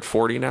 We're at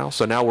 40 now.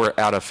 So now we're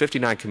out of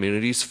 59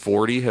 communities.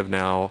 40 have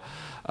now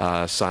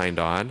signed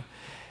on.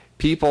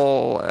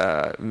 People,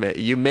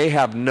 you may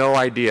have no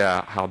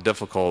idea how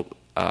difficult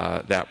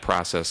that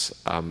process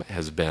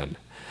has been.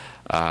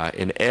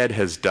 And Ed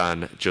has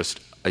done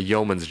just a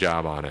yeoman's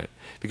job on it.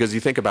 Because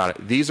you think about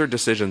it, these are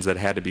decisions that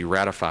had to be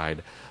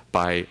ratified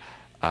by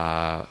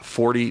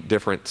 40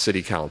 different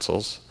city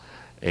councils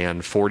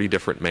and 40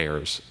 different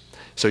mayors.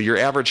 So your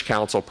average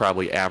council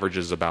probably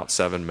averages about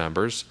 7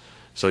 members.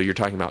 So you're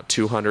talking about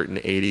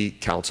 280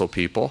 council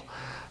people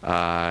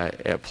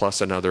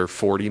plus another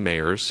 40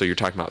 mayors. So you're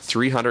talking about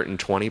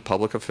 320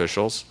 public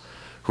officials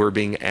who are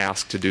being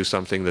asked to do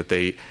something that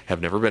they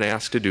have never been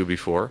asked to do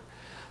before.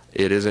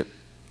 It isn't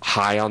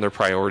high on their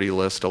priority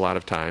list a lot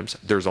of times.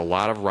 There's a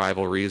lot of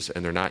rivalries,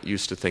 and they're not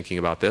used to thinking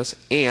about this.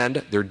 And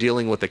they're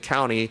dealing with a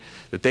county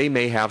that they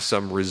may have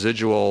some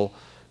residual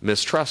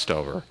mistrust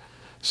over.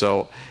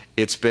 So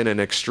it's been an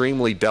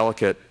extremely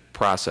delicate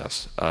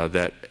process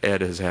that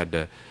Ed has had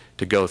to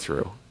go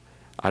through.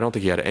 I don't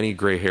think he had any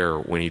gray hair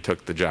when he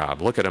took the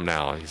job. Look at him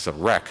now. He's a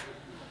wreck.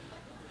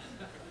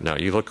 No,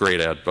 you look great,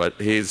 Ed. But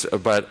it's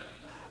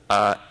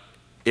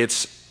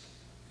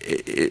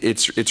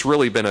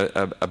really been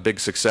a big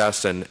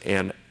success,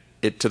 and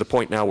it to the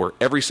point now where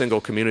every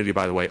single community,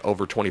 by the way,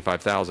 over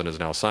 25,000 has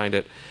now signed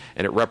it,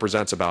 and it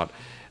represents about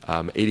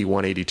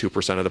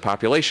 82% of the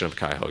population of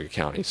Cuyahoga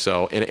County.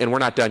 So, and we're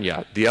not done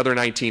yet. The other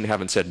 19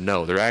 haven't said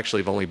no. There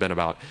actually have only been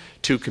about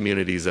 2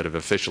 communities that have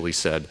officially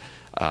said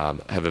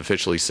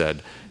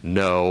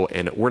no,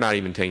 and we're not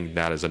even taking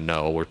that as a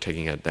no. We're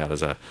taking that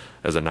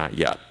as a not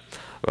yet.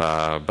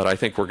 But I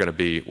think we're going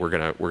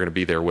to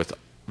be there with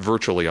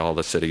virtually all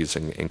the cities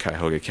in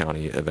Cuyahoga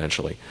County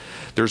eventually.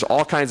 There's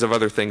all kinds of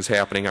other things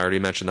happening. I already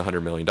mentioned the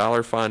 $100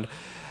 million fund.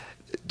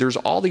 There's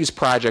all these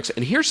projects,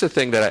 and here's the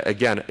thing that,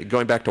 again,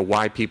 going back to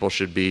why people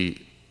should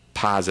be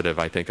positive,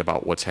 I think,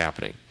 about what's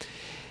happening.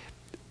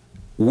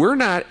 We're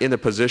not in the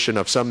position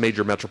of some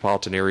major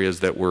metropolitan areas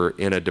that we're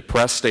in a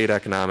depressed state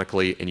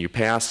economically, and you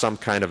pass some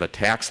kind of a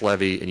tax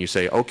levy and you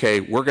say,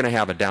 okay, we're going to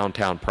have a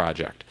downtown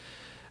project.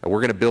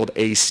 We're going to build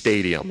a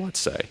stadium, let's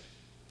say.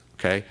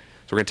 Okay?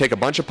 So we're going to take a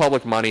bunch of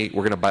public money,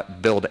 we're going to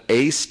build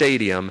a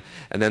stadium,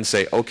 and then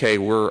say, okay,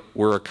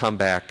 we're a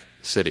comeback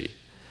city.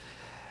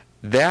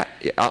 That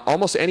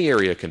almost any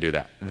area can do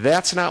that.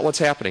 That's not what's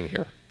happening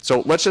here.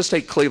 So let's just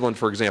take Cleveland,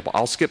 for example.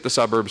 I'll skip the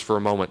suburbs for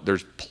a moment.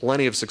 There's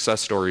plenty of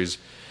success stories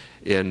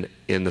in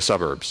the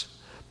suburbs.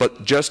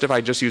 But just if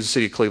I just use the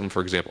city of Cleveland,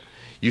 for example,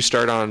 you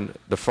start on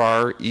the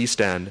far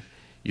east end,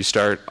 you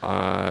start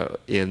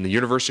in the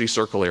University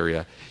Circle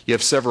area, you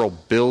have several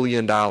 $1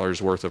 billion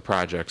worth of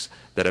projects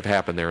that have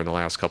happened there in the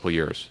last couple of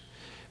years.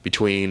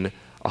 Between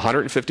a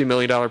 $150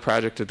 million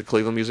project at the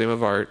Cleveland Museum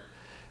of Art,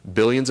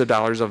 billions of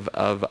dollars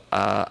of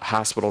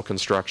hospital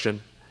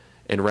construction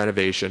and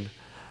renovation,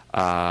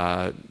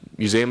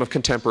 Museum of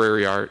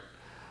Contemporary Art,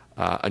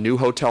 a new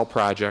hotel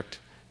project,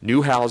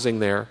 new housing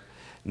there.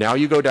 Now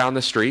you go down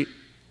the street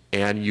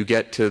and you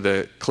get to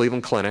the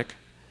Cleveland Clinic.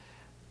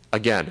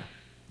 Again,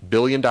 $1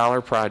 billion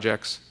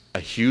projects, a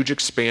huge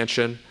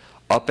expansion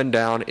up and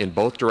down in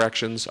both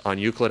directions on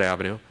Euclid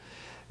Avenue.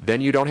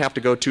 Then you don't have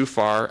to go too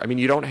far. I mean,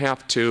 you don't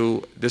have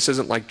to, this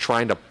isn't like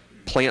trying to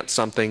plant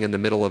something in the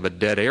middle of a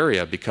dead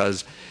area,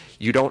 because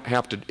you don't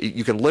have to,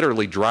 you can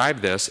literally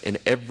drive this, and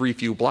every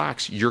few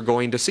blocks you're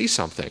going to see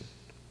something.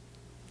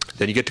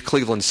 Then you get to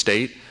Cleveland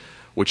State,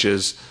 which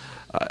is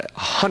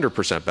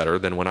 100% better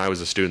than when I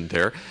was a student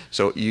there.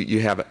 So you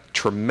have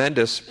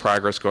tremendous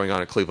progress going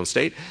on at Cleveland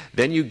State.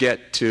 Then you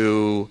get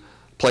to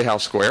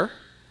Playhouse Square,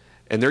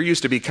 and there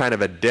used to be kind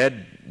of a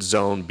dead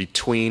zone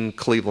between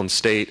Cleveland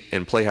State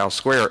and Playhouse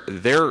Square.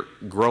 They're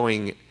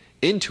growing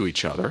into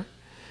each other,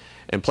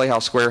 and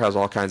Playhouse Square has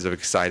all kinds of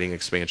exciting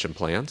expansion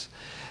plans.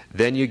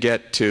 Then you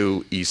get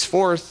to East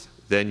 4th,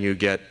 then you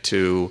get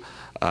to,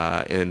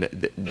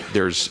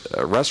 there's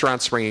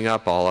restaurants springing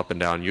up all up and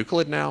down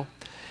Euclid now.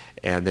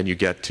 And then you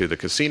get to the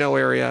casino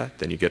area,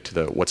 then you get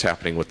to what's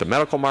happening with the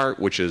Medical Mart,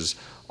 which is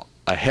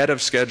ahead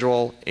of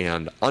schedule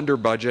and under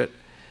budget,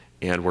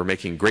 and we're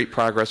making great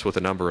progress with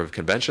a number of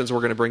conventions we're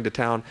going to bring to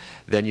town.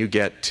 Then you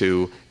get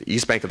to the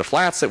East Bank of the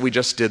Flats that we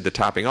just did the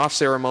topping off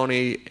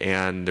ceremony,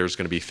 and there's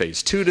going to be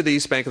phase 2 to the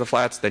East Bank of the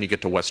Flats. Then you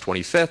get to West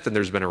 25th, and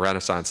there's been a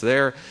renaissance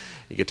there.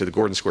 You get to the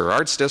Gordon Square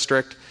Arts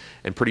District,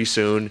 and pretty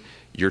soon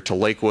you're to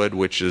Lakewood,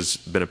 which has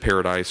been a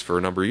paradise for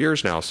a number of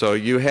years now. So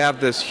you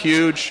have this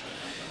huge...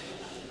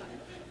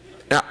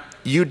 Now,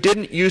 you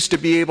didn't used to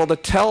be able to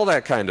tell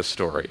that kind of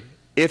story.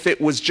 If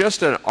it was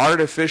just an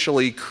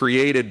artificially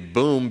created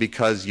boom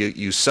because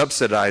you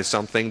subsidized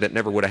something that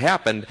never would have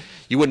happened,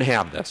 you wouldn't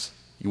have this.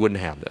 You wouldn't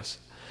have this.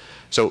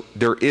 So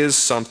there is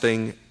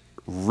something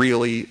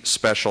really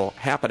special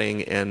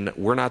happening, and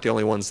we're not the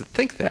only ones that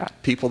think that.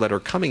 People that are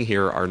coming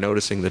here are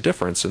noticing the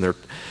difference, and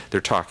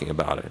they're talking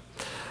about it.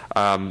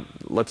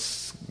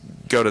 Let's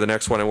go to the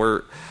next one, and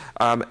we're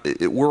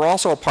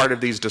also a part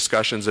of these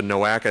discussions, and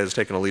NOACA has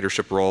taken a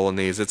leadership role in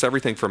these. It's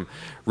everything from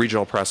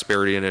Regional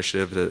Prosperity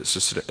Initiative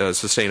to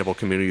Sustainable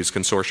Communities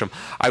Consortium.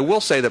 I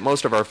will say that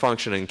most of our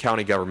function in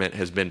county government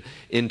has been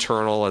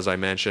internal, as I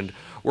mentioned.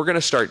 We're going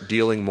to start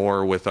dealing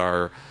more with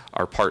our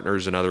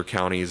partners in other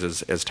counties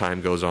as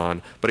time goes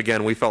on. But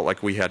again, we felt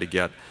like we had to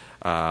get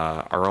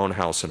our own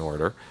house in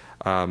order.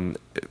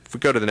 If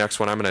we go to the next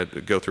one, I'm going to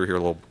go through here a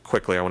little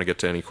quickly. I want to get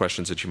to any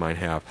questions that you might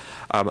have.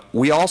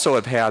 We also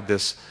have had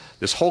this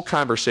whole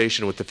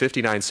conversation with the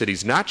 59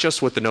 cities, not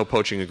just with the no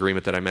poaching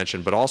agreement that I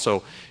mentioned, but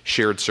also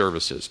shared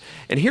services.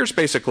 And here's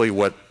basically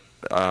what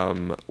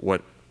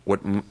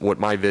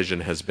my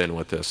vision has been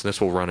with this. And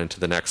this will run into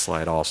the next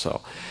slide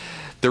also.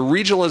 The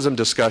regionalism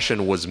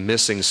discussion was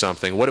missing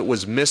something. What it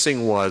was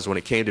missing was, when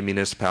it came to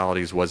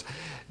municipalities, was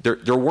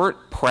there weren't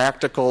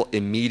practical,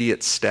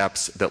 immediate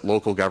steps that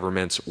local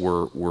governments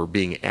were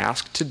being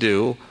asked to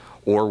do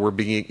or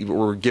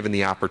were given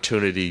the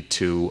opportunity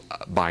to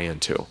buy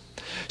into.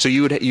 So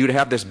you'd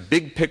have this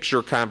big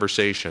picture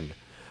conversation,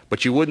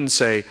 but you wouldn't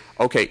say,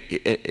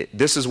 okay,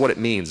 this is what it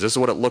means, this is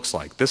what it looks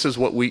like, this is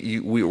what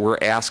we're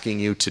asking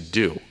you to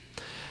do.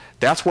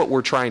 That's what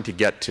we're trying to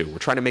get to. We're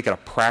trying to make it a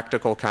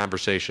practical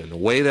conversation. The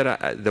way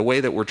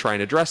that we're trying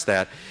to address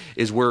that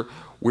is we're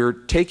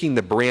taking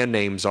the brand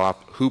names off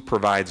who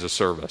provides a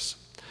service.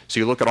 So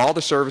you look at all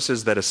the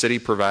services that a city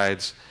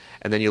provides,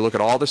 and then you look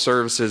at all the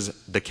services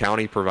the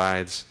county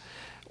provides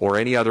or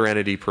any other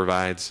entity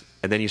provides,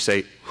 and then you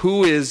say,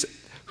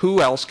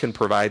 who else can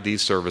provide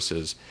these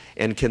services,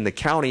 and can the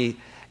county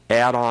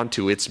add on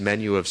to its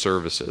menu of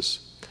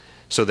services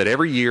so that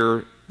every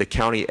year the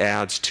county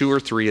adds 2 or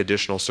 3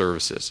 additional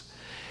services.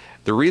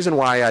 The reason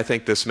why I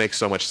think this makes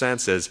so much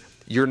sense is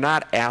you're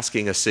not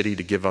asking a city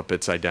to give up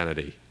its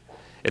identity.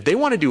 If they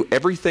want to do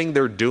everything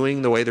they're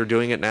doing the way they're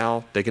doing it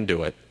now, they can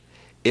do it.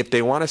 If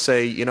they want to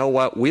say, you know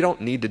what, we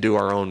don't need to do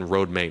our own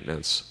road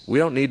maintenance, we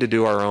don't need to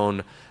do our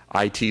own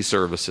IT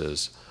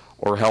services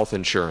or health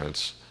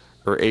insurance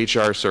or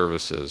HR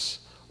services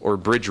or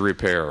bridge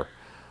repair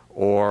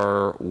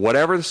or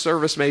whatever the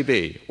service may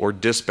be, or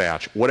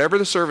dispatch, whatever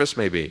the service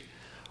may be,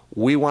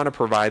 we want to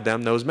provide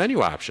them those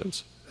menu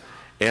options.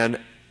 And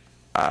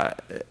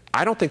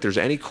I don't think there's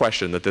any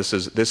question that this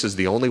is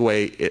the only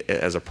way,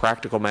 as a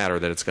practical matter,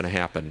 that it's going to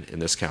happen in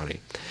this county.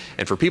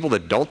 And for people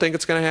that don't think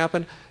it's going to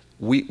happen,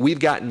 we've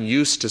gotten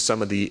used to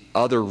some of the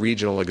other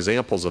regional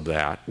examples of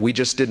that. We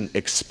just didn't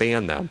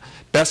expand them.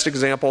 Best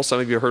example, some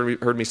of you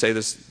heard me say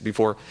this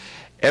before,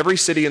 every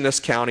city in this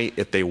county,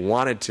 if they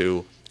wanted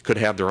to, could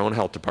have their own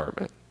health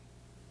department.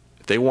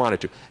 If they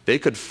wanted to. They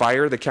could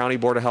fire the County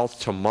Board of Health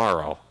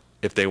tomorrow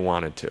if they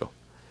wanted to.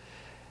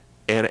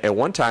 And at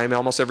one time,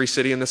 almost every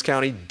city in this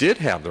county did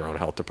have their own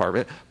health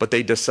department, but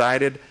they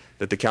decided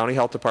that the county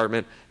health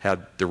department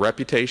had the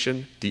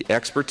reputation, the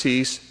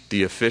expertise,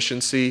 the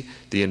efficiency,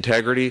 the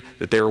integrity,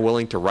 that they were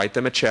willing to write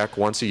them a check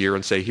once a year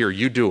and say, here,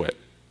 you do it.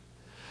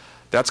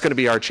 That's going to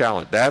be our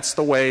challenge. That's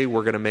the way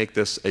we're going to make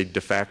this a de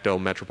facto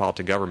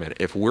metropolitan government.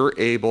 If we're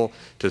able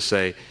to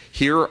say,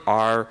 here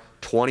are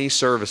 20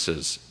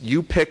 services,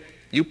 you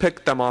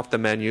pick them off the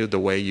menu the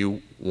way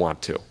you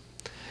want to.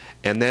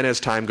 And then as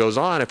time goes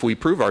on, if we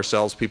prove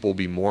ourselves, people will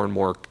be more and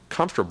more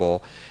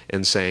comfortable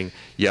in saying,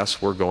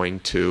 yes, we're going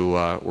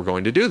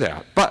to do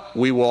that. But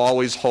we will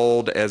always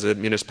hold, as a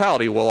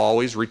municipality, we'll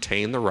always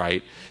retain the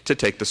right to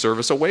take the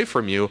service away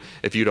from you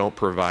if you don't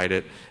provide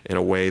it in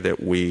a way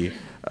that we're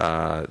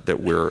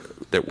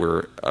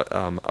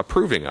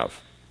approving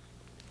of.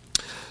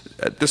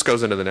 this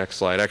goes into the next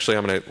slide.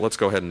 Actually, let's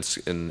go ahead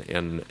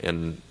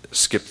and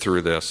skip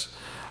through this.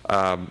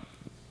 I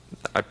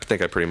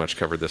think I pretty much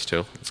covered this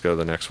too. Let's go to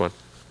the next one.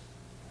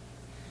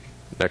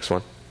 Next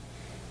one.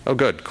 Oh,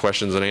 good.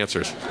 Questions and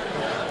answers.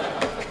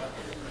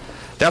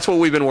 That's what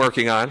we've been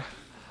working on.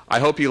 I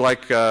hope you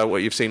like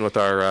what you've seen with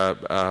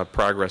our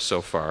progress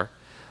so far.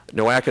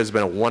 NOACA has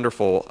been a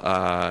wonderful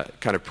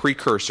kind of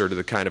precursor to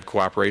the kind of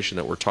cooperation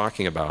that we're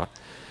talking about.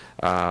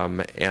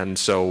 And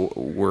so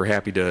we're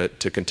happy to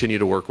continue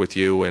to work with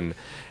you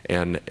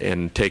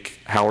and take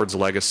Howard's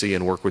legacy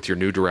and work with your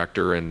new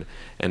director and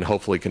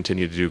hopefully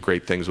continue to do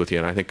great things with you.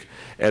 And I think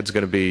Ed's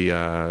going to be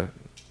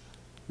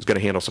is going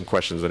to handle some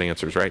questions and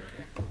answers, right?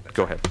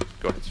 Go ahead,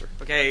 sir.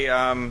 Okay,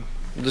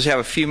 we'll just have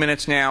a few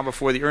minutes now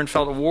before the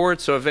Ehrenfeld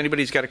Award. So if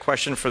anybody's got a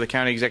question for the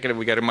county executive,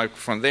 we got a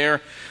microphone there,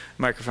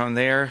 microphone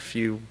there. If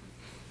you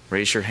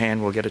raise your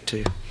hand, we'll get it to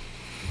you.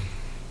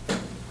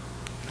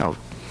 Oh,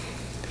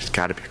 there's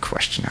got to be a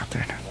question out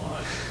there. All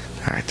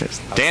right, there's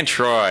Dan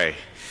Troy.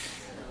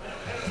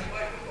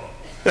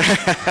 Ed, I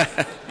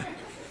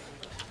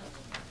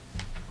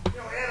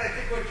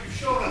think what you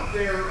showed up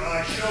there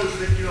shows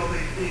that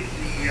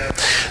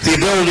the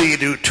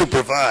ability to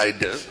provide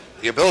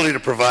the ability to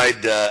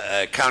provide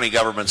county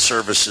government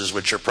services,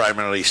 which are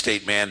primarily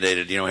state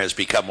mandated, has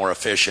become more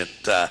efficient.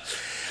 And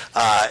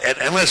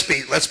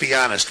let's be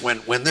honest.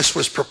 When this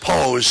was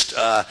proposed,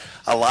 a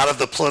lot of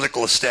the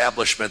political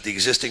establishment, the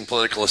existing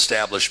political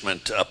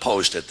establishment,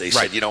 opposed it. They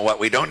said, you know what,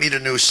 we don't need a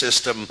new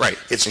system. Right,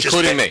 it's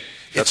including me.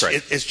 That's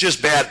right. It's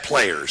just bad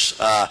players.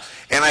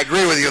 And I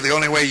agree with you. The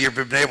only way you've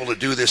been able to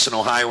do this in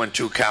Ohio in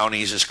 2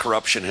 counties is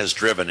corruption has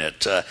driven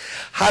it.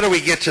 How do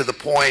we get to the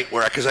point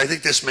where, because I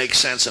think this makes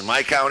sense in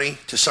my county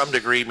to some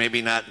degree,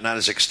 maybe not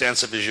as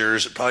extensive as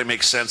yours. It probably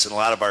makes sense in a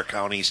lot of our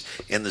counties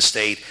in the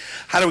state.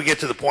 How do we get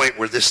to the point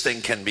where this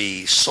thing can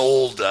be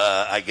sold,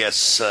 I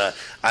guess,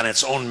 on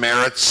its own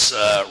merits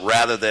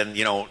rather than,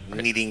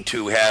 needing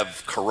to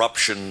have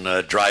corruption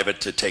drive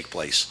it to take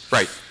place?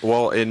 Right.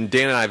 Well, and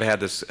Dan and I have had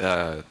this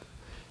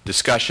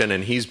discussion,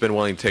 and he's been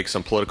willing to take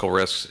some political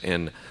risks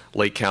in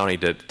Lake County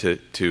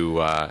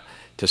to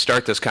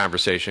start this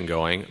conversation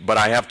going. But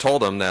I have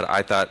told him that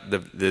I thought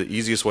the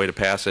easiest way to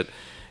pass it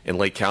in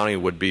Lake County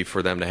would be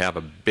for them to have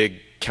a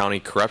big county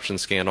corruption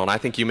scandal, and I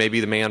think you may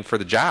be the man for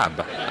the job.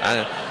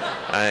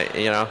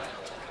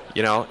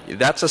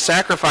 That's a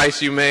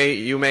sacrifice you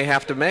may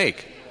have to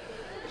make.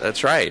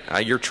 That's right.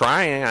 You're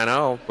trying, I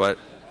know, but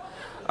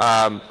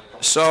I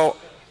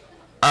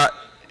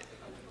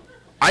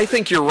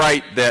think you're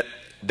right that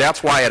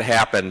that's why it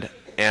happened,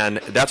 and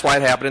that's why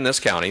it happened in this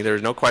county.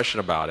 There's no question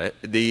about it.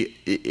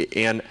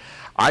 And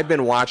I've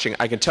been watching.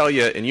 I can tell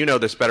you, and you know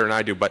this better than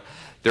I do, but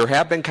there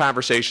have been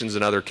conversations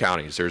in other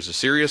counties. There's a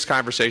serious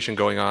conversation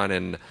going on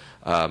in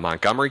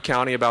Montgomery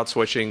County about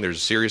switching. There's a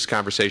serious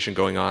conversation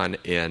going on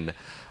in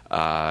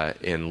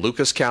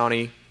Lucas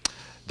County.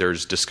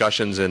 There's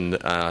discussions in the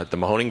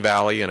Mahoning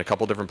Valley and a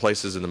couple different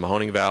places in the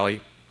Mahoning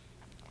Valley.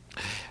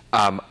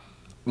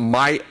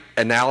 My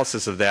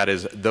analysis of that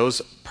is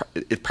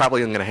it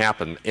probably isn't going to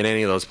happen in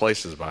any of those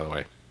places, by the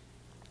way,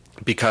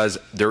 because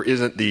there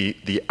isn't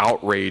the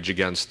outrage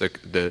against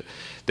the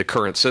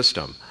current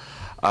system.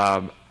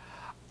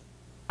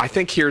 I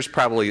think here's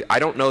probably, I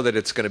don't know that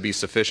it's going to be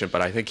sufficient,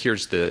 but I think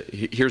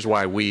here's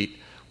why we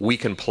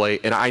can play.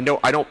 And I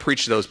don't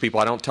preach to those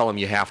people. I don't tell them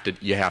you have to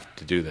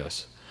do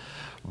this,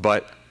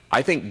 but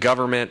I think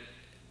government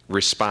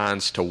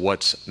responds to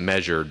what's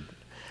measured.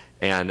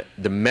 And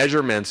the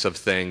measurements of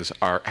things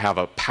have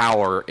a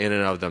power in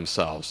and of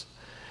themselves.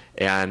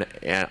 And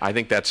I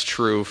think that's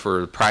true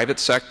for the private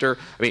sector.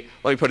 I mean,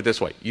 let me put it this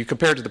way. You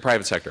compare it to the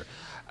private sector.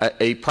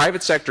 A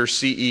private sector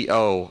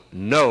CEO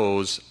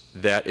knows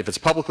that if it's a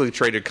publicly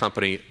traded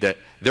company, that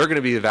they're going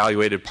to be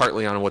evaluated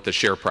partly on what the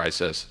share price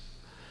is.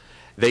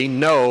 They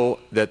know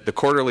that the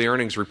quarterly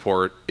earnings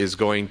report is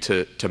going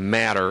to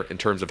matter in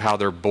terms of how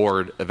their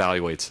board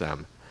evaluates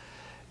them.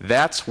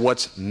 That's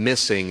what's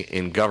missing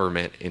in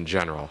government in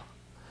general.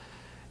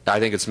 I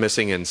think it's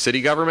missing in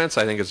city governments.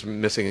 I think it's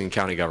missing in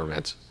county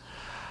governments.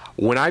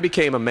 When I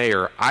became a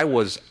mayor, I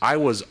was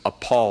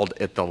appalled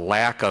at the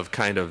lack of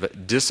kind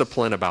of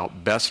discipline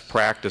about best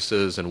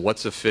practices and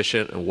what's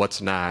efficient and what's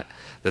not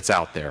that's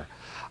out there.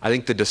 I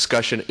think the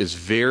discussion is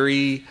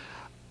very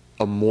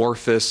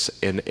amorphous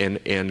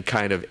and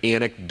kind of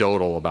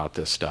anecdotal about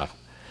this stuff.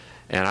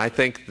 And I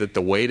think that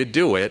the way to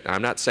do it,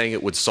 I'm not saying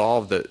it would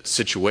solve the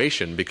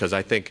situation, because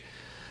I think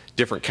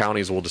different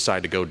counties will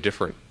decide to go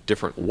different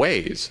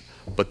ways.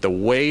 But the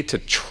way to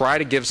try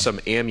to give some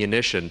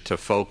ammunition to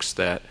folks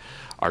that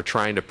are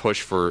trying to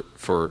push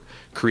for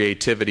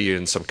creativity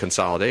and some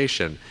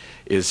consolidation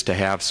is to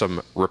have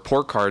some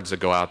report cards that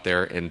go out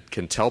there and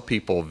can tell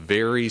people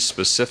very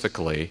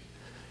specifically.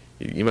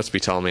 You must be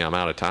telling me I'm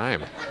out of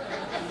time.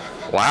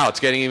 Wow, it's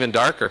getting even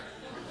darker.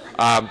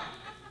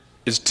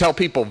 Is tell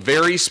people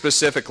very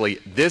specifically,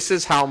 this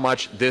is how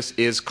much this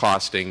is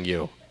costing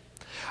you.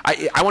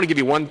 I want to give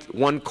you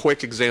one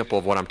quick example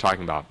of what I'm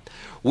talking about.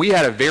 We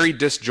had a very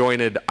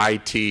disjointed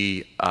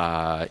IT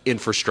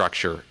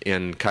infrastructure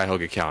in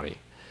Cuyahoga County.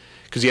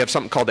 because you have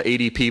something called the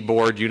ADP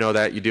board. You know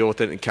that. You deal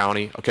with it in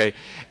county, okay?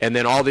 And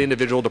then all the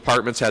individual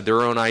departments had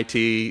their own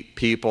IT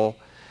people.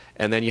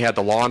 And then you had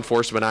the law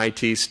enforcement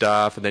IT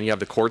stuff. And then you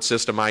have the court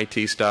system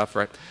IT stuff,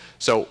 right?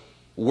 So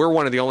we're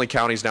one of the only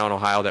counties now in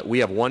Ohio that we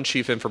have one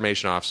chief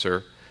information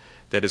officer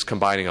that is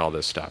combining all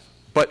this stuff.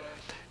 But,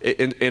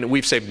 and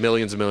we've saved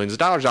millions and millions of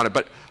dollars on it.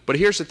 But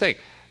here's the thing.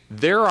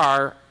 There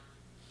are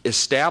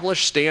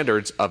established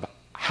standards of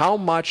how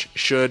much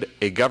should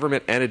a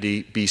government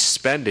entity be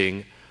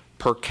spending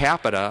per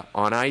capita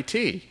on IT.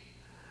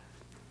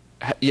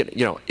 You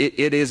know,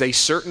 it is a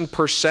certain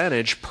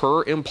percentage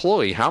per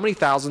employee. How many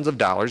thousands of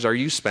dollars are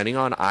you spending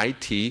on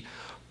IT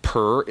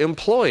per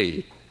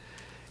employee?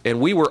 And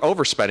we were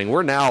overspending.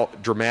 We're now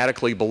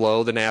dramatically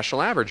below the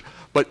national average.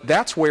 But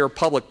that's where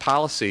public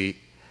policy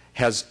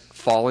has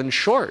fallen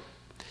short.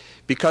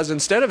 Because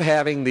instead of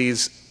having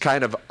these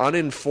kind of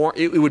uninformed,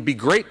 it would be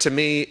great to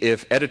me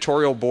if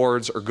editorial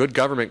boards or good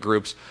government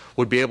groups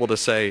would be able to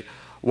say,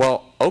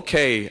 well,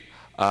 okay,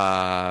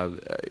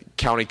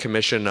 County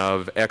Commission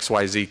of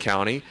XYZ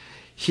County,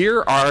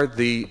 here are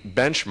the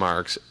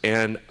benchmarks,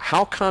 and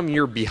how come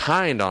you're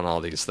behind on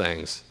all these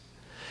things?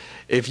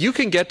 If you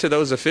can get to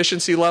those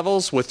efficiency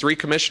levels with 3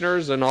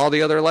 commissioners and all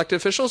the other elected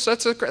officials,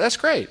 that's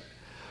great.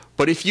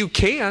 But if you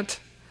can't,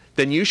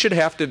 then you should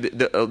have to,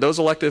 those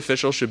elected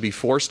officials should be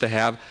forced to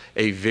have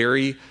a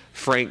very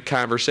frank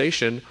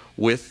conversation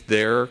with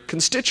their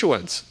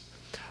constituents.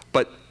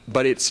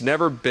 But it's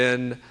never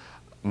been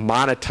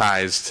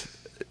monetized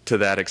to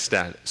that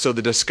extent. So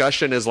the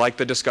discussion is like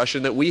the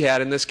discussion that we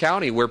had in this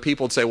county, where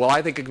people would say, well,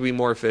 I think it could be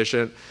more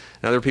efficient.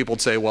 And other people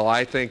would say, well,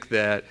 I think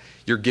that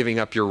you're giving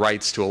up your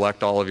rights to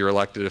elect all of your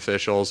elected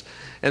officials.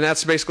 And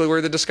that's basically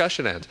where the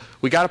discussion ends.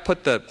 We got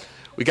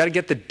to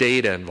get the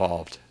data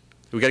involved.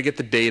 We got to get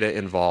the data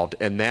involved,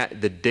 and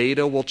the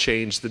data will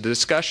change the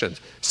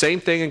discussions. Same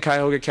thing in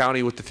Cuyahoga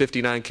County with the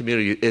 59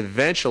 communities.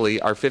 Eventually,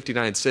 our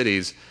 59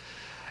 cities,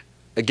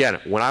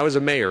 again, when I was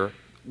a mayor,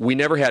 we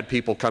never had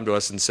people come to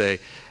us and say,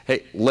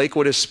 hey,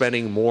 Lakewood is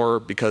spending more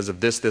because of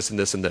this, this, and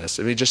this, and this.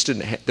 I mean, it just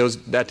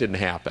that didn't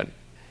happen.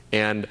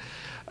 And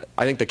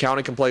I think the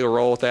county can play a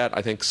role with that.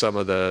 I think some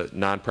of the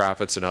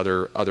nonprofits and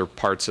other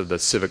parts of the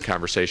civic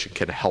conversation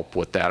can help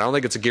with that. I don't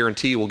think it's a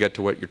guarantee we'll get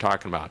to what you're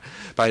talking about,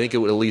 but I think it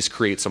would at least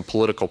create some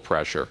political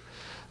pressure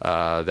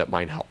that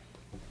might help.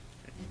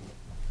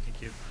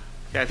 Thank you.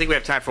 Yeah, I think we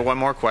have time for one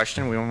more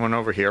question. We have one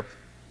over here.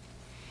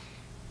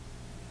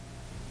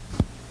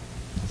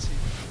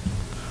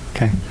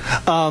 Okay.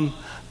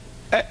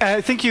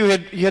 I think you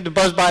had to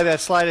buzz by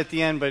that slide at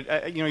the end,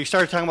 but you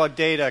started talking about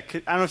data. I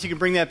don't know if you can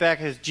bring that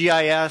back as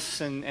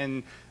GIS,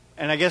 and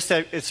I guess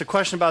that it's a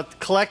question about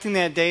collecting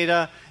that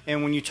data.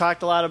 And when you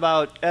talked a lot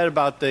about Ed,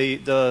 about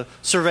the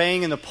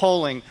surveying and the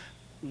polling,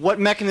 what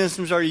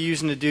mechanisms are you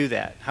using to do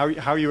that? How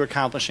are you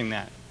accomplishing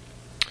that?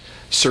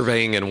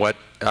 Surveying and what?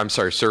 I'm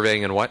sorry,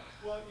 surveying and what?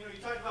 Well,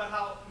 you talked about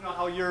how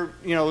you're,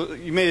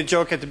 you made a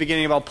joke at the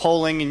beginning about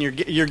polling, and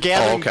you're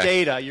gathering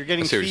data, you're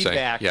getting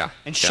feedback,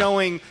 and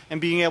showing and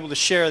being able to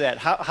share that.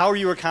 How are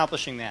you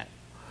accomplishing that?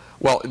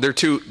 Well, they're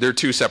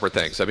two separate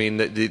things. I mean,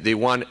 the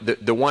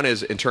one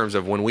is in terms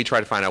of when we try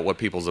to find out what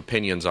people's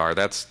opinions are.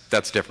 That's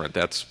different.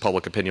 That's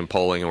public opinion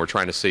polling, and we're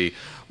trying to see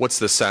what's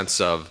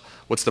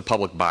the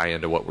public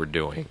buy-in to what we're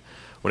doing.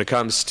 When it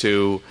comes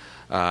to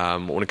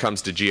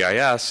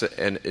GIS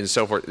and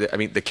so forth, I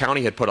mean, the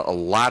county had put a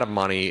lot of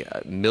money,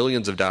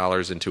 millions of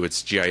dollars into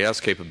its GIS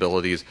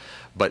capabilities,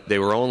 but they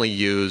were only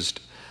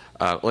used,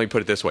 let me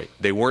put it this way,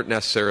 they weren't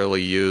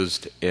necessarily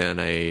used in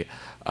a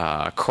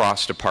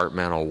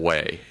cross-departmental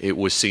way. It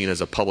was seen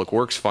as a public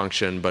works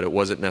function, but it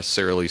wasn't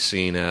necessarily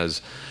seen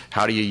as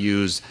how do you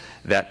use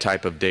that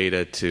type of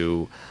data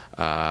to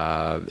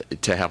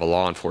have a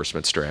law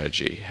enforcement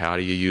strategy? How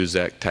do you use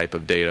that type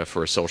of data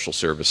for a social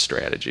service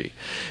strategy?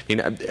 I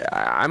mean,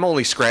 I'm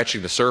only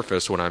scratching the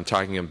surface when I'm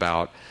talking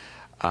about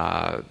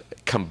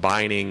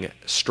combining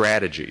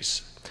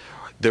strategies.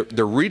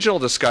 The regional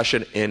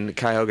discussion in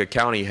Cuyahoga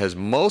County has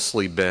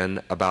mostly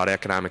been about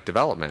economic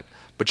development.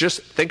 But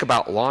just think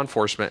about law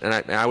enforcement, and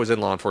I was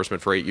in law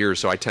enforcement for 8 years,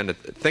 so I tend to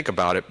think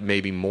about it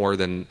maybe more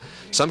than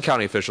some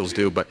county officials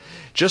do, but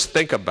just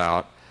think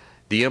about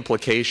the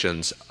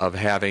implications of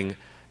having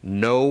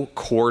no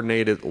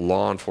coordinated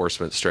law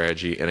enforcement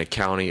strategy in a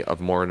county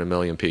of more than 1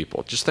 million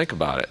people. Just think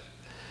about it.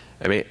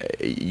 I mean,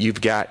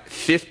 you've got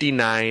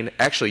 59,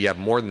 actually you have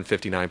more than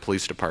 59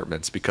 police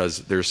departments because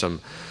there's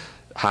some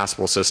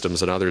hospital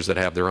systems and others that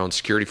have their own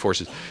security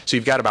forces. So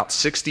you've got about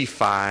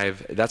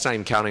 65, that's not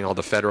even counting all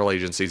the federal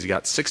agencies, you've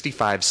got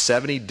 65,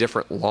 70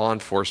 different law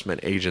enforcement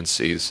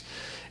agencies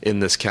in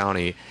this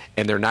county,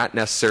 and they're not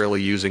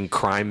necessarily using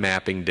crime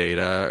mapping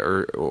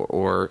data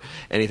or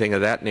anything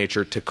of that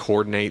nature to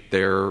coordinate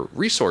their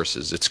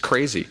resources. It's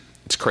crazy.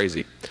 It's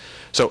crazy.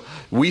 So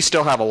we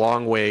still have a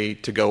long way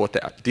to go with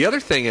that. The other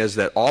thing is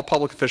that all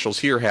public officials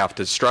here have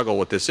to struggle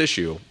with this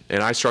issue,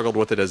 and I struggled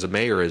with it as a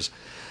mayor, is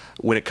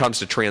when it comes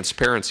to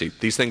transparency.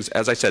 These things,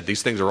 as I said,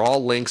 these things are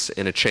all links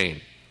in a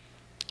chain.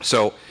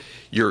 So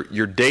your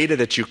data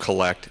that you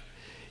collect,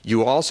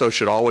 you also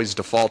should always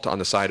default on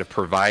the side of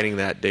providing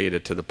that data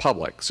to the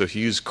public. So if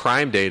you use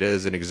crime data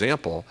as an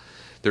example,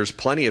 there's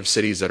plenty of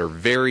cities that are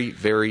very,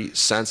 very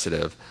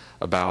sensitive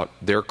about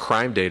their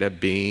crime data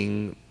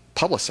being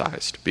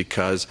publicized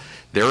because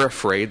they're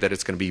afraid that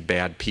it's going to be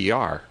bad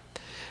PR.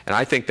 And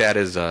I think that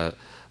is a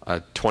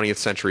 20th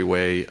century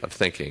way of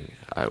thinking.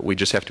 We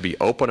just have to be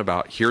open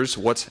about here's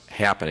what's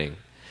happening,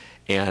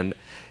 and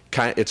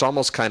it's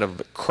almost kind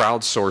of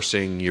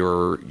crowdsourcing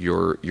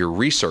your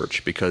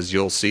research, because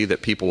you'll see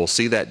that people will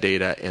see that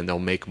data and they'll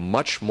make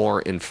much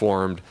more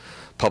informed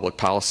public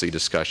policy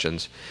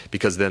discussions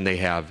because then they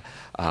have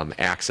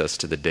access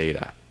to the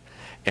data.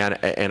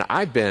 And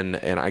I've been,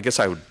 and I guess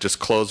I would just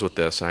close with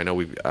this, and I know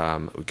we've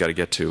got to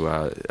get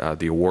to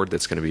the award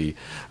that's going to be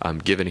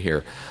given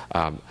here.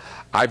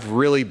 I've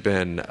really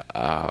been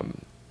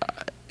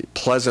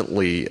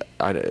pleasantly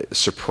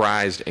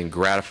surprised and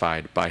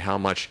gratified by how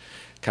much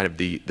kind of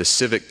the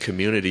civic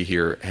community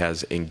here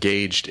has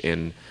engaged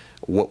in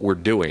what we're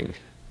doing.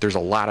 There's a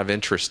lot of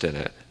interest in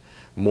it,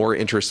 more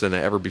interest than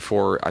ever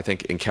before, I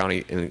think, in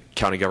county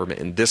government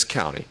in this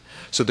county.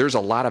 So there's a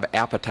lot of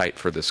appetite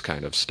for this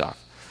kind of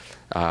stuff.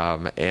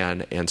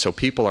 And so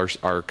people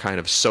are kind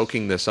of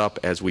soaking this up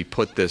as we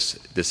put this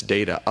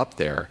data up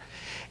there,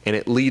 and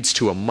it leads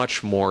to a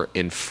much more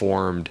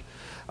informed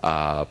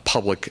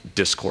public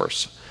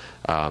discourse.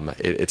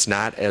 It's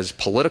not as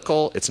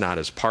political, it's not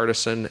as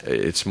partisan,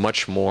 it's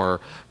much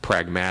more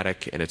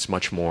pragmatic, and it's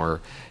much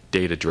more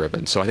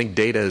data-driven. So I think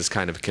data is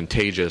kind of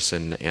contagious,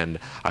 and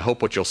I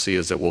hope what you'll see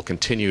is that we'll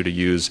continue to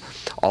use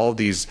all of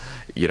these,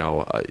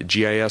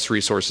 GIS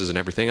resources and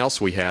everything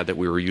else we had that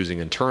we were using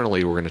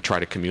internally. We're going to try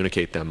to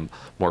communicate them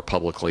more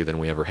publicly than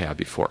we ever have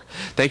before.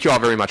 Thank you all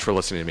very much for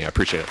listening to me. I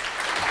appreciate it.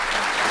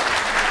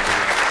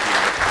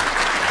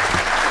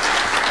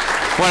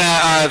 I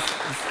want to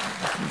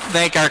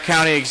thank our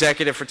county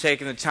executive for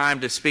taking the time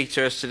to speak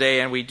to us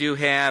today, and we do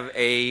have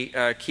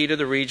a key to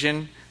the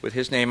region with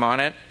his name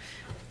on it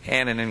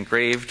and an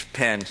engraved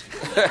pen.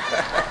 Thanks,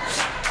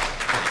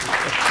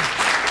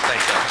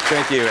 Ed.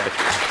 Thank you, Ed.